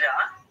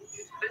 ERA,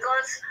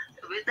 because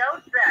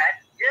without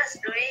that,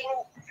 just doing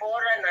for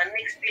an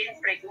unexplained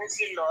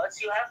pregnancy loss,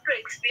 you have to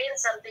explain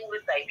something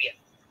with IVF.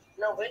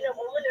 Now, when a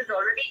woman is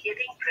already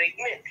getting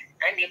pregnant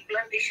and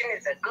implantation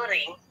is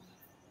occurring,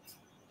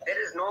 there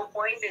is no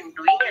point in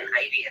doing an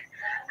IVF.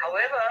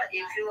 However,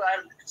 if you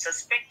are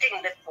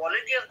suspecting the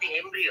quality of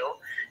the embryo,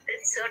 then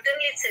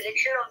certainly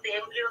selection of the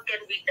embryo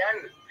can be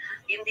done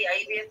in the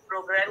IVF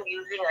program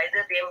using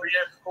either the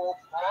embryoscope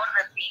or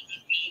the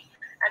PGT,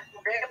 and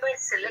thereby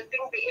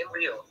selecting the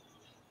embryo.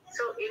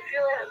 So if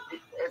you are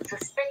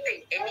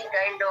suspecting any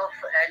kind of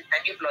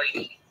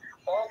aneuploidy,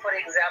 or for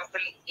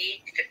example,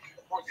 aged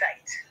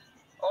oocytes,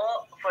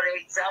 or for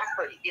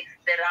example, if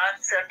there are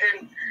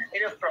certain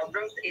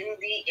problems in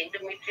the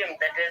endometrium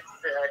that is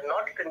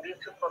not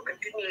conducive for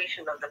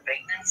continuation of the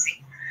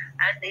pregnancy,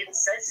 and in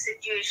such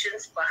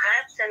situations,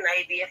 perhaps an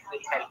IVF will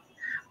help.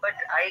 But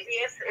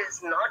IVF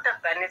is not a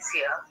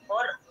panacea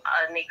for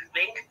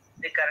unexplained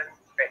recurrent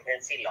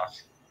pregnancy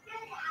loss.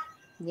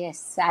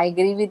 Yes, I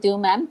agree with you,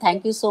 ma'am.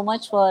 Thank you so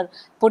much for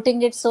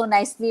putting it so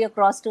nicely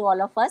across to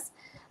all of us.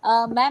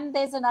 Ma'am,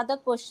 there's another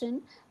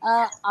question.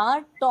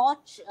 Are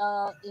torch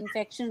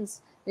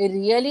infections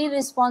really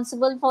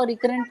responsible for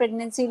recurrent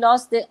pregnancy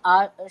loss?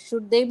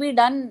 Should they be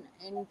done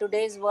in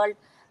today's world,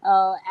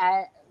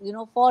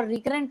 for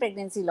recurrent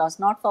pregnancy loss,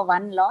 not for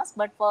one loss,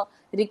 but for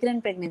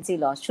recurrent pregnancy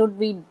loss? Should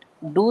we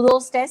do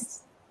those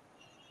tests?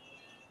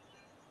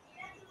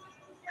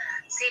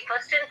 See,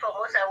 first and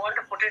foremost, I want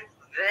to put it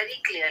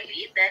very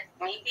clearly that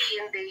maybe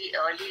in the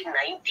early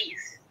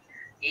 90s,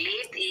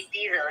 late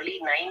 80s, early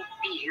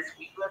 90s,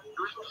 we were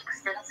doing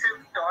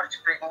extensive torch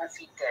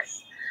pregnancy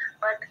tests.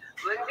 But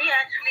when we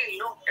actually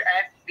looked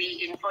at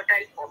the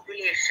infertile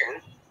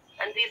population,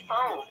 and we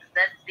found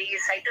that the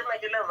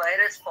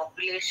cytomegalovirus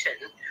population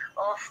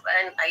of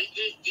an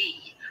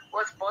IgG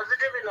was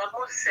positive in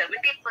almost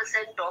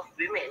 70% of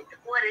women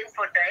who are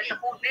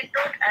infertile who did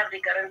not have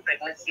recurrent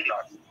pregnancy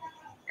loss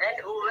and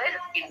who were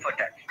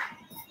infertile.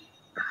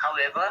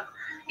 However,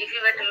 if you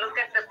were to look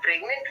at the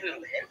pregnant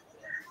women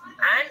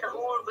and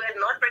who were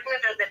not pregnant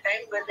at the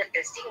time when the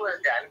testing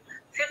was done,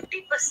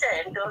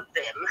 50% of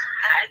them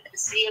had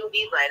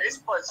CMV virus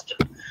positive.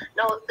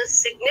 Now, the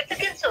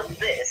significance of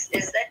this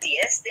is that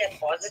yes, they are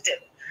positive,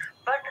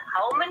 but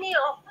how many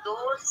of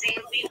those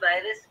CMV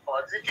virus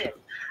positive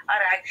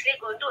are actually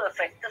going to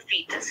affect the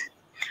fetus?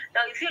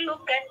 Now, if you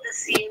look at the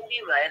CMV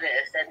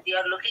virus and you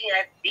are looking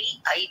at the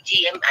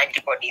IgM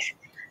antibodies,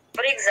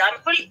 for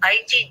example,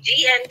 IgG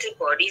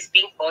antibodies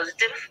being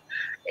positive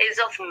is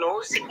of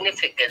no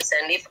significance.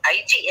 And if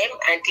IgM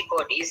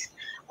antibodies,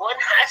 one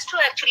has to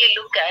actually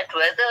look at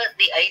whether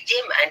the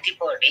IgM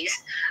antibodies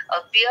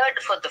appeared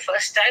for the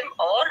first time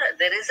or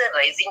there is a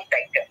rising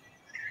titer.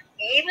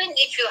 Even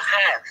if you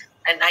have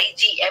an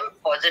IgM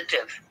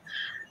positive,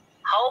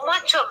 how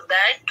much of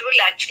that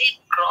will actually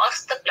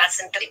cross the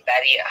placental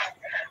barrier?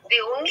 The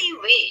only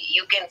way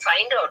you can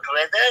find out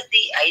whether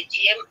the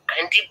IgM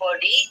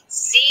antibody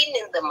seen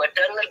in the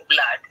maternal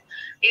blood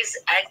is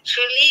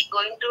actually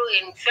going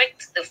to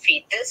infect the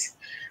fetus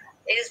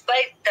is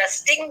by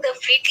testing the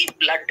fetal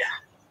blood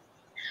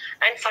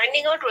and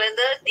finding out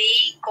whether the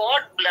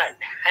cord blood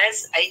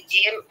has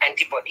IgM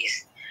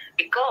antibodies,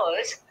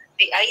 because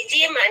the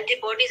IgM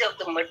antibodies of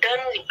the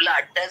maternal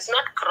blood does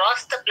not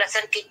cross the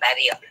placental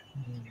barrier.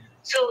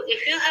 So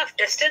if you have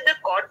tested the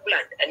cord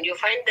blood and you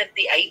find that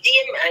the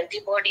IgM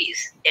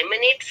antibodies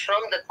emanate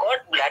from the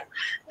cord blood,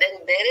 then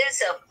there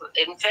is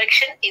an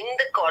infection in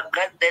the cord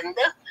blood, then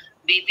the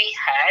baby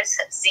has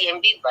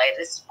CMV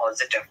virus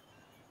positive.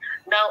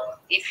 Now,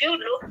 if you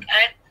look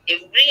at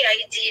every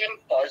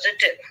IgM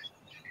positive,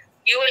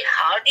 you will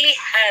hardly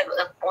have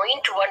a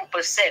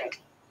 0.1%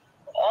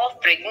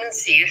 of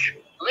pregnancies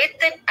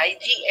with an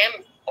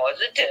IgM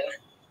positive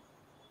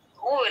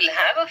who will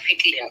have a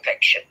fetal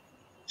infection.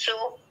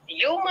 So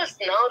you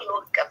must now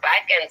look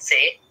back and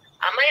say,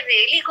 am I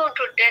really going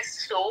to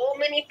test so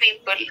many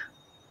people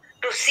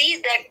to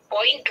see that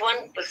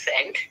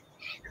 0.1%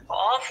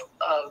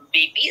 of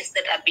babies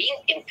that are being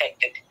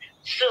infected?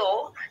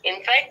 So,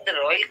 in fact, the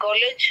Royal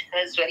College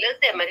as well as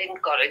the American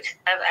College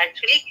have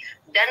actually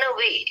done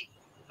away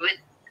with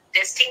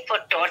testing for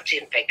torch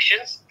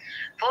infections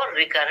for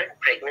recurrent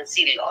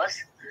pregnancy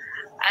loss.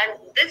 And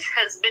this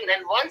has been,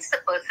 and once the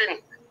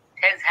person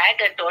has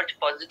had a torch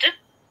positive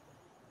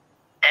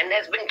and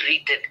has been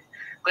treated,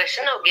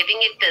 question of getting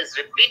it as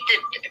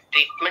repeated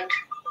treatment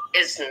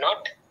is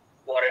not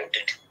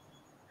warranted.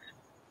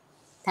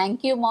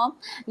 Thank you, Mom.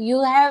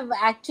 You have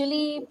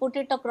actually put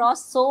it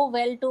across so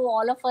well to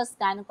all of us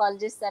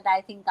gynecologists that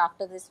I think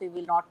after this we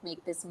will not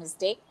make this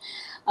mistake.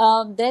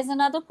 There's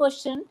another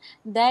question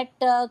that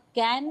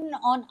can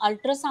on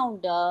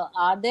ultrasound,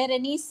 are there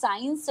any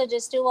signs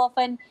suggestive of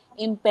an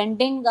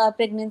impending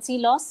pregnancy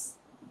loss?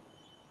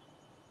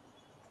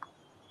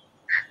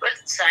 Well,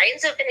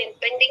 signs of an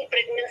impending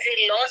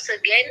pregnancy loss,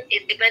 again,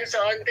 it depends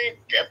on the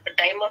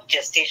time of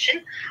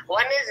gestation.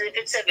 One is if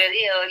it's a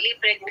very early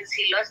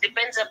pregnancy loss,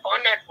 depends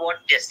upon at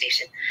what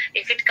gestation.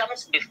 If it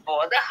comes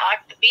before the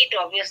heartbeat,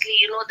 obviously,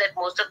 you know that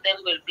most of them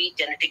will be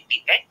genetic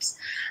defects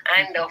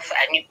and of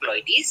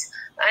aneuploidies.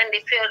 And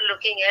if you're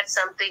looking at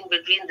something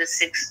between the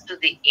 6th to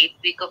the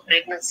 8th week of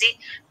pregnancy,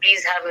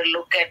 please have a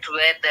look at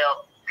where the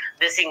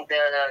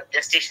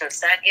gestational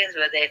sac is,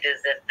 whether it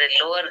is at the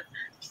lower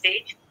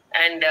stage,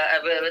 and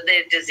whether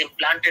it is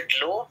implanted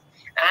low,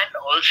 and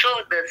also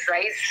the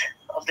size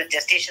of the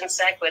gestation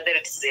sac, whether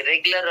it's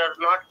irregular or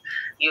not.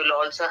 You'll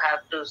also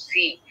have to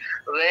see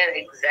where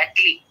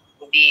exactly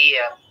the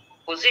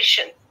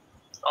position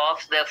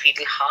of the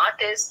fetal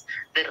heart is,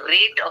 the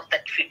rate of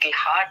that fetal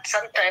heart.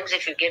 Sometimes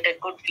if you get a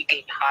good fetal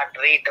heart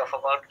rate of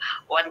about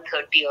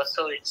 130 or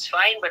so, it's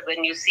fine. But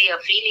when you see a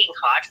feeling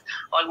heart,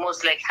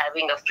 almost like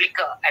having a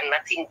flicker and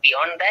nothing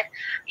beyond that,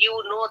 you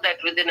know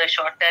that within a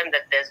short time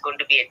that there's going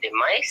to be a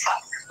demise.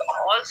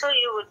 Also,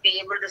 you would be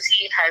able to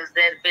see, has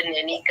there been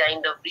any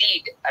kind of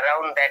bleed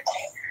around that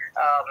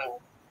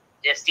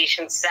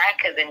gestation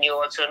sac, and then you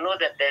also know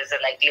that there's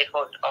a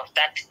likelihood of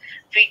that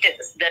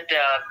fetus, that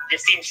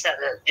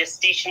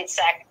gestation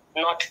sac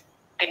not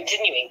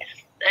continuing.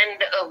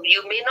 And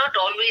you may not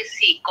always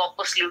see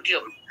corpus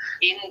luteum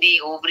in the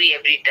ovary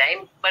every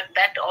time, but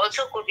that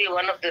also could be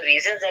one of the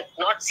reasons that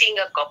not seeing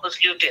a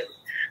corpus luteum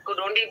could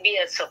only be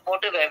a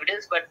supportive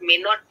evidence, but may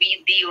not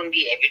be the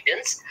only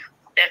evidence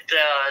that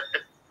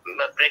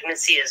the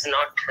pregnancy is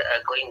not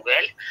going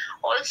well.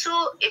 Also,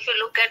 if you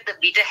look at the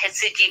beta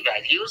HCG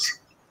values,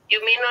 you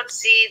may not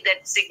see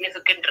that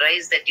significant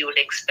rise that you would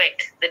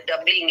expect. The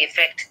doubling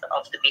effect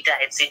of the beta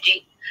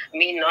HCG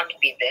may not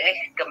be there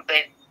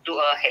compared to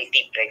a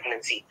healthy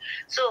pregnancy.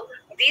 So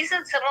these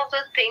are some of the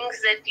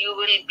things that you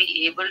will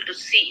be able to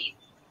see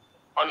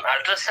on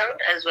ultrasound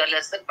as well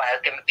as the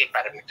biochemical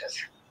parameters.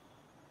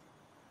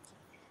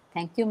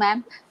 Thank you,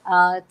 ma'am.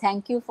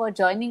 Thank you for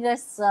joining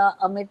us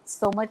amid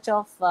so much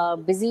of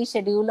busy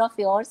schedule of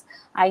yours.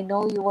 I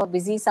know you were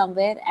busy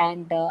somewhere,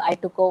 and I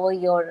took over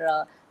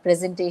your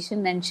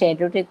presentation and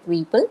shared it with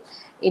people.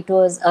 It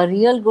was a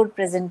real good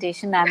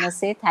presentation, I must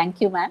say.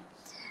 Thank you, ma'am.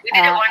 You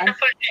did a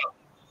wonderful job.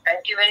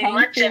 Thank you very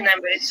much, and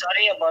I'm very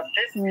sorry about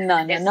this.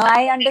 No,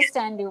 I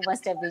understand you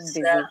must have been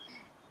busy.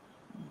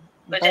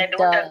 But I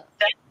don't understand,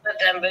 but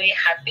I'm very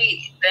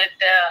happy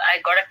that I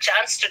got a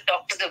chance to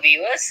talk to the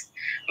viewers.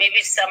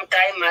 Maybe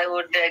sometime I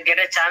would get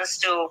a chance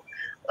to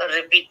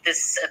repeat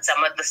this at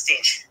some other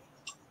stage.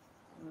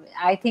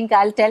 I think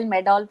I'll tell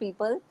Medall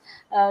people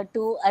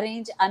to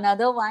arrange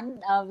another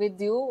one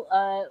with you,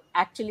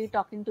 actually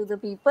talking to the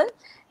people.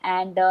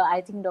 And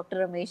I think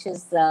Dr. Ramesh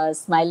is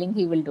smiling.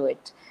 He will do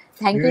it.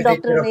 Thank you,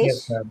 Dr.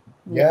 Ramesh.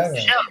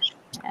 Yes.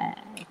 Yeah.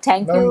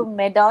 Thank you,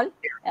 Medall.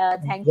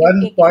 Thank you.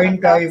 One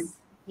point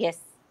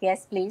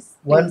Yes, please.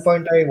 One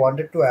point I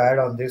wanted to add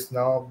on this.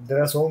 Now,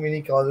 there are so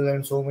many causes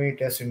and so many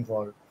tests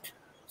involved.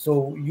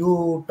 So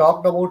you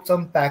talked about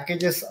some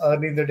packages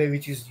early in the day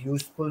which is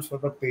useful for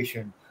the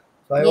patient.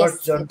 So I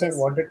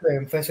wanted to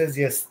emphasize,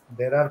 yes,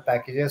 there are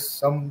packages,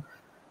 some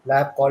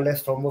lab called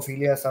as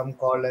thrombophilia, some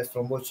called as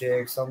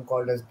thrombocheck, some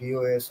called as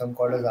BOS, some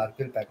called as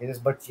RPL packages.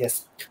 But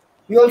yes,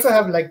 we also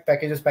have like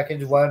packages,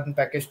 package 1,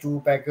 package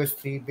 2, package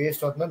 3,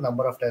 based on the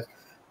number of tests.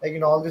 Like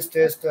in all these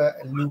tests,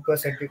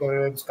 lupus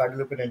anticoagulants,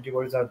 cardiolipin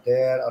antibodies are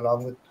there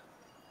along with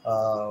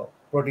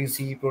protein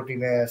C,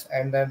 protein S,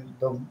 and then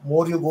the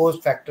more you go,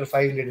 factor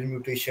 5 latent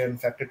mutation,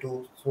 factor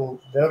 2.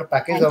 So there are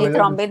packages available.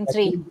 Antithrombin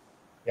 3.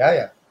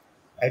 Yeah.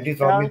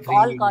 Antithrombin 3.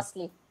 All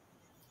costly.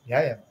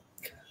 Yeah.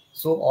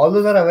 So all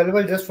those are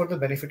available just for the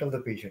benefit of the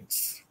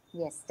patients.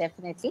 Yes,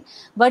 definitely.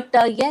 But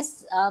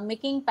yes,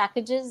 making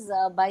packages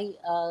by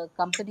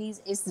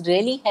companies is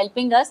really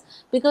helping us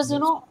because,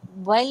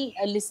 while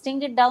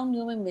listing it down,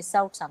 you may miss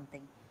out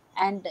something.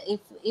 And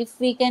if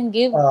we can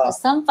give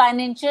some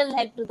financial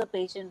help to the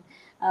patient,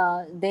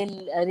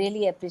 they'll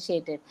really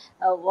appreciate it.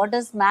 What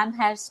does ma'am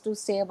has to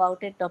say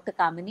about it, Dr.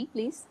 Kamini,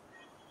 please?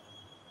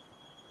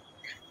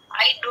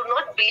 I do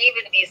not believe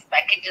in these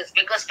packages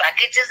because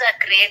packages are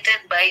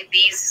created by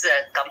these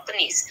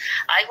companies.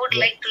 I would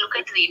like to look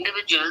at the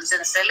individuals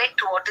and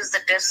select what is the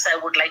tests I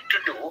would like to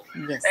do.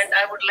 Yes. And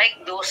I would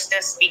like those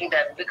tests being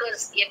done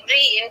because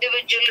every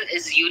individual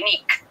is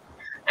unique.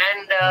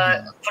 And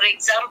for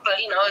example,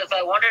 if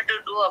I wanted to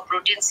do a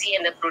protein C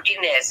and a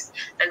protein S,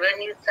 and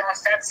when you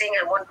start saying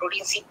I want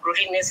protein C,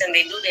 protein S, and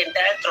they do the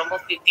entire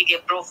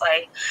thrombophilia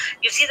profile,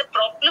 you see the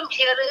problem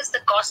here is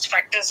the cost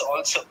factors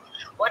also.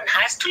 One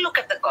has to look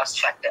at the cost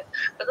factor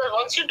because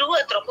once you do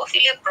a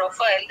thrombophilia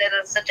profile,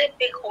 there is such a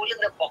big hole in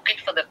the pocket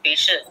for the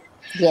patient.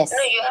 Yes.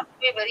 You have to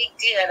be very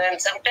clear,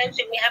 and sometimes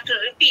you may have to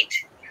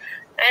repeat.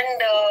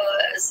 And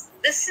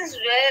this is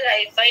where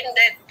I find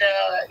that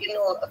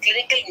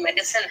clinical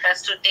medicine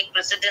has to take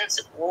precedence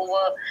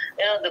over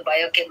the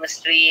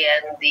biochemistry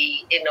and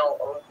the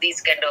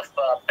these kind of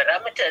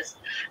parameters.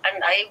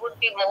 And I would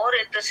be more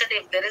interested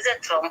if there is a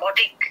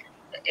thrombotic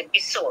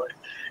episode,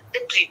 the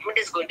treatment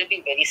is going to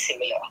be very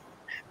similar.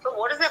 So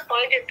what is the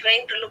point in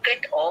trying to look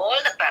at all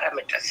the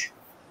parameters?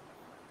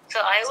 So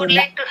I would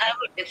like to have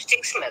a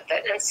dipsticks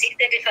method and see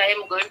that if I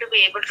am going to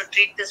be able to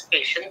treat this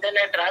patient, then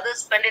I'd rather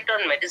spend it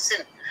on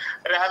medicine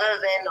rather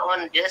than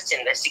on just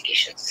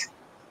investigations.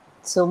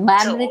 So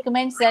ma'am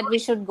recommends that we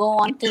should go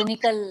on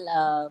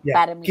clinical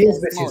parameters. Case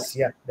basis,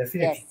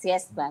 definitely.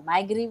 Yes, ma'am. I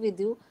agree with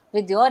you.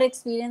 With your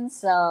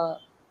experience, no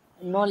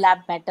lab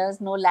matters,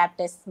 no lab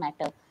tests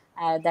matter.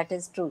 That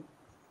is true.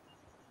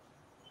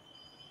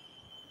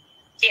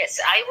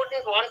 Yes, I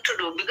wouldn't want to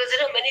do because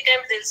many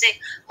times they'll say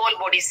whole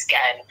body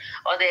scan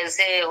or they'll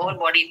say whole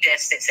body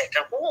test,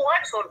 etc. Who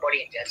wants whole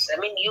body test? I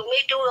mean, you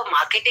may do a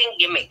marketing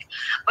gimmick,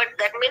 but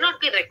that may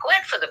not be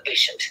required for the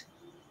patient.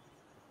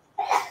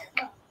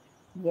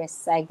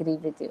 Yes, I agree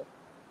with you.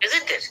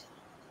 Isn't it?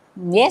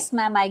 Yes,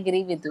 ma'am, I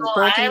agree with you. So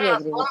totally I am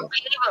agree a with you.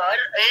 believer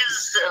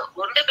is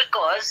only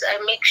because I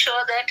make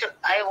sure that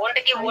I want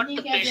to give what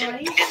the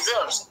patient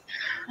deserves.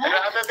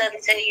 Rather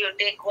than say you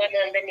take one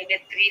and then you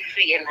get 3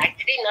 free, and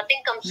actually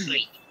nothing comes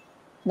free.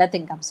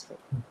 Nothing comes free.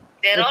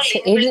 They're all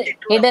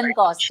hidden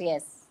costs.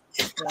 Yes.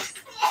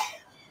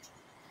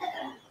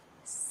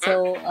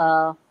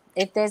 So,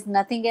 if there's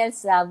nothing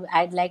else,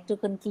 I'd like to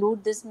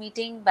conclude this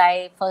meeting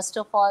by first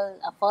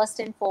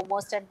and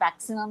foremost, and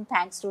maximum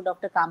thanks to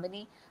Dr.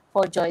 Kamini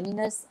for joining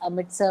us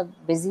amidst a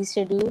busy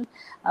schedule.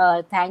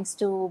 Thanks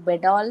to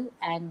Bedol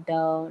and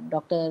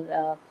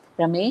Dr.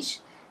 Ramesh,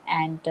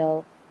 and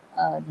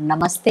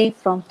Namaste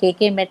from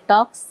KK Med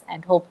Talks,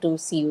 and hope to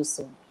see you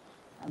soon.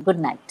 Good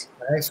night.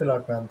 Thanks a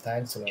lot, ma'am.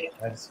 Thanks a lot.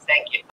 Thanks. Thank you.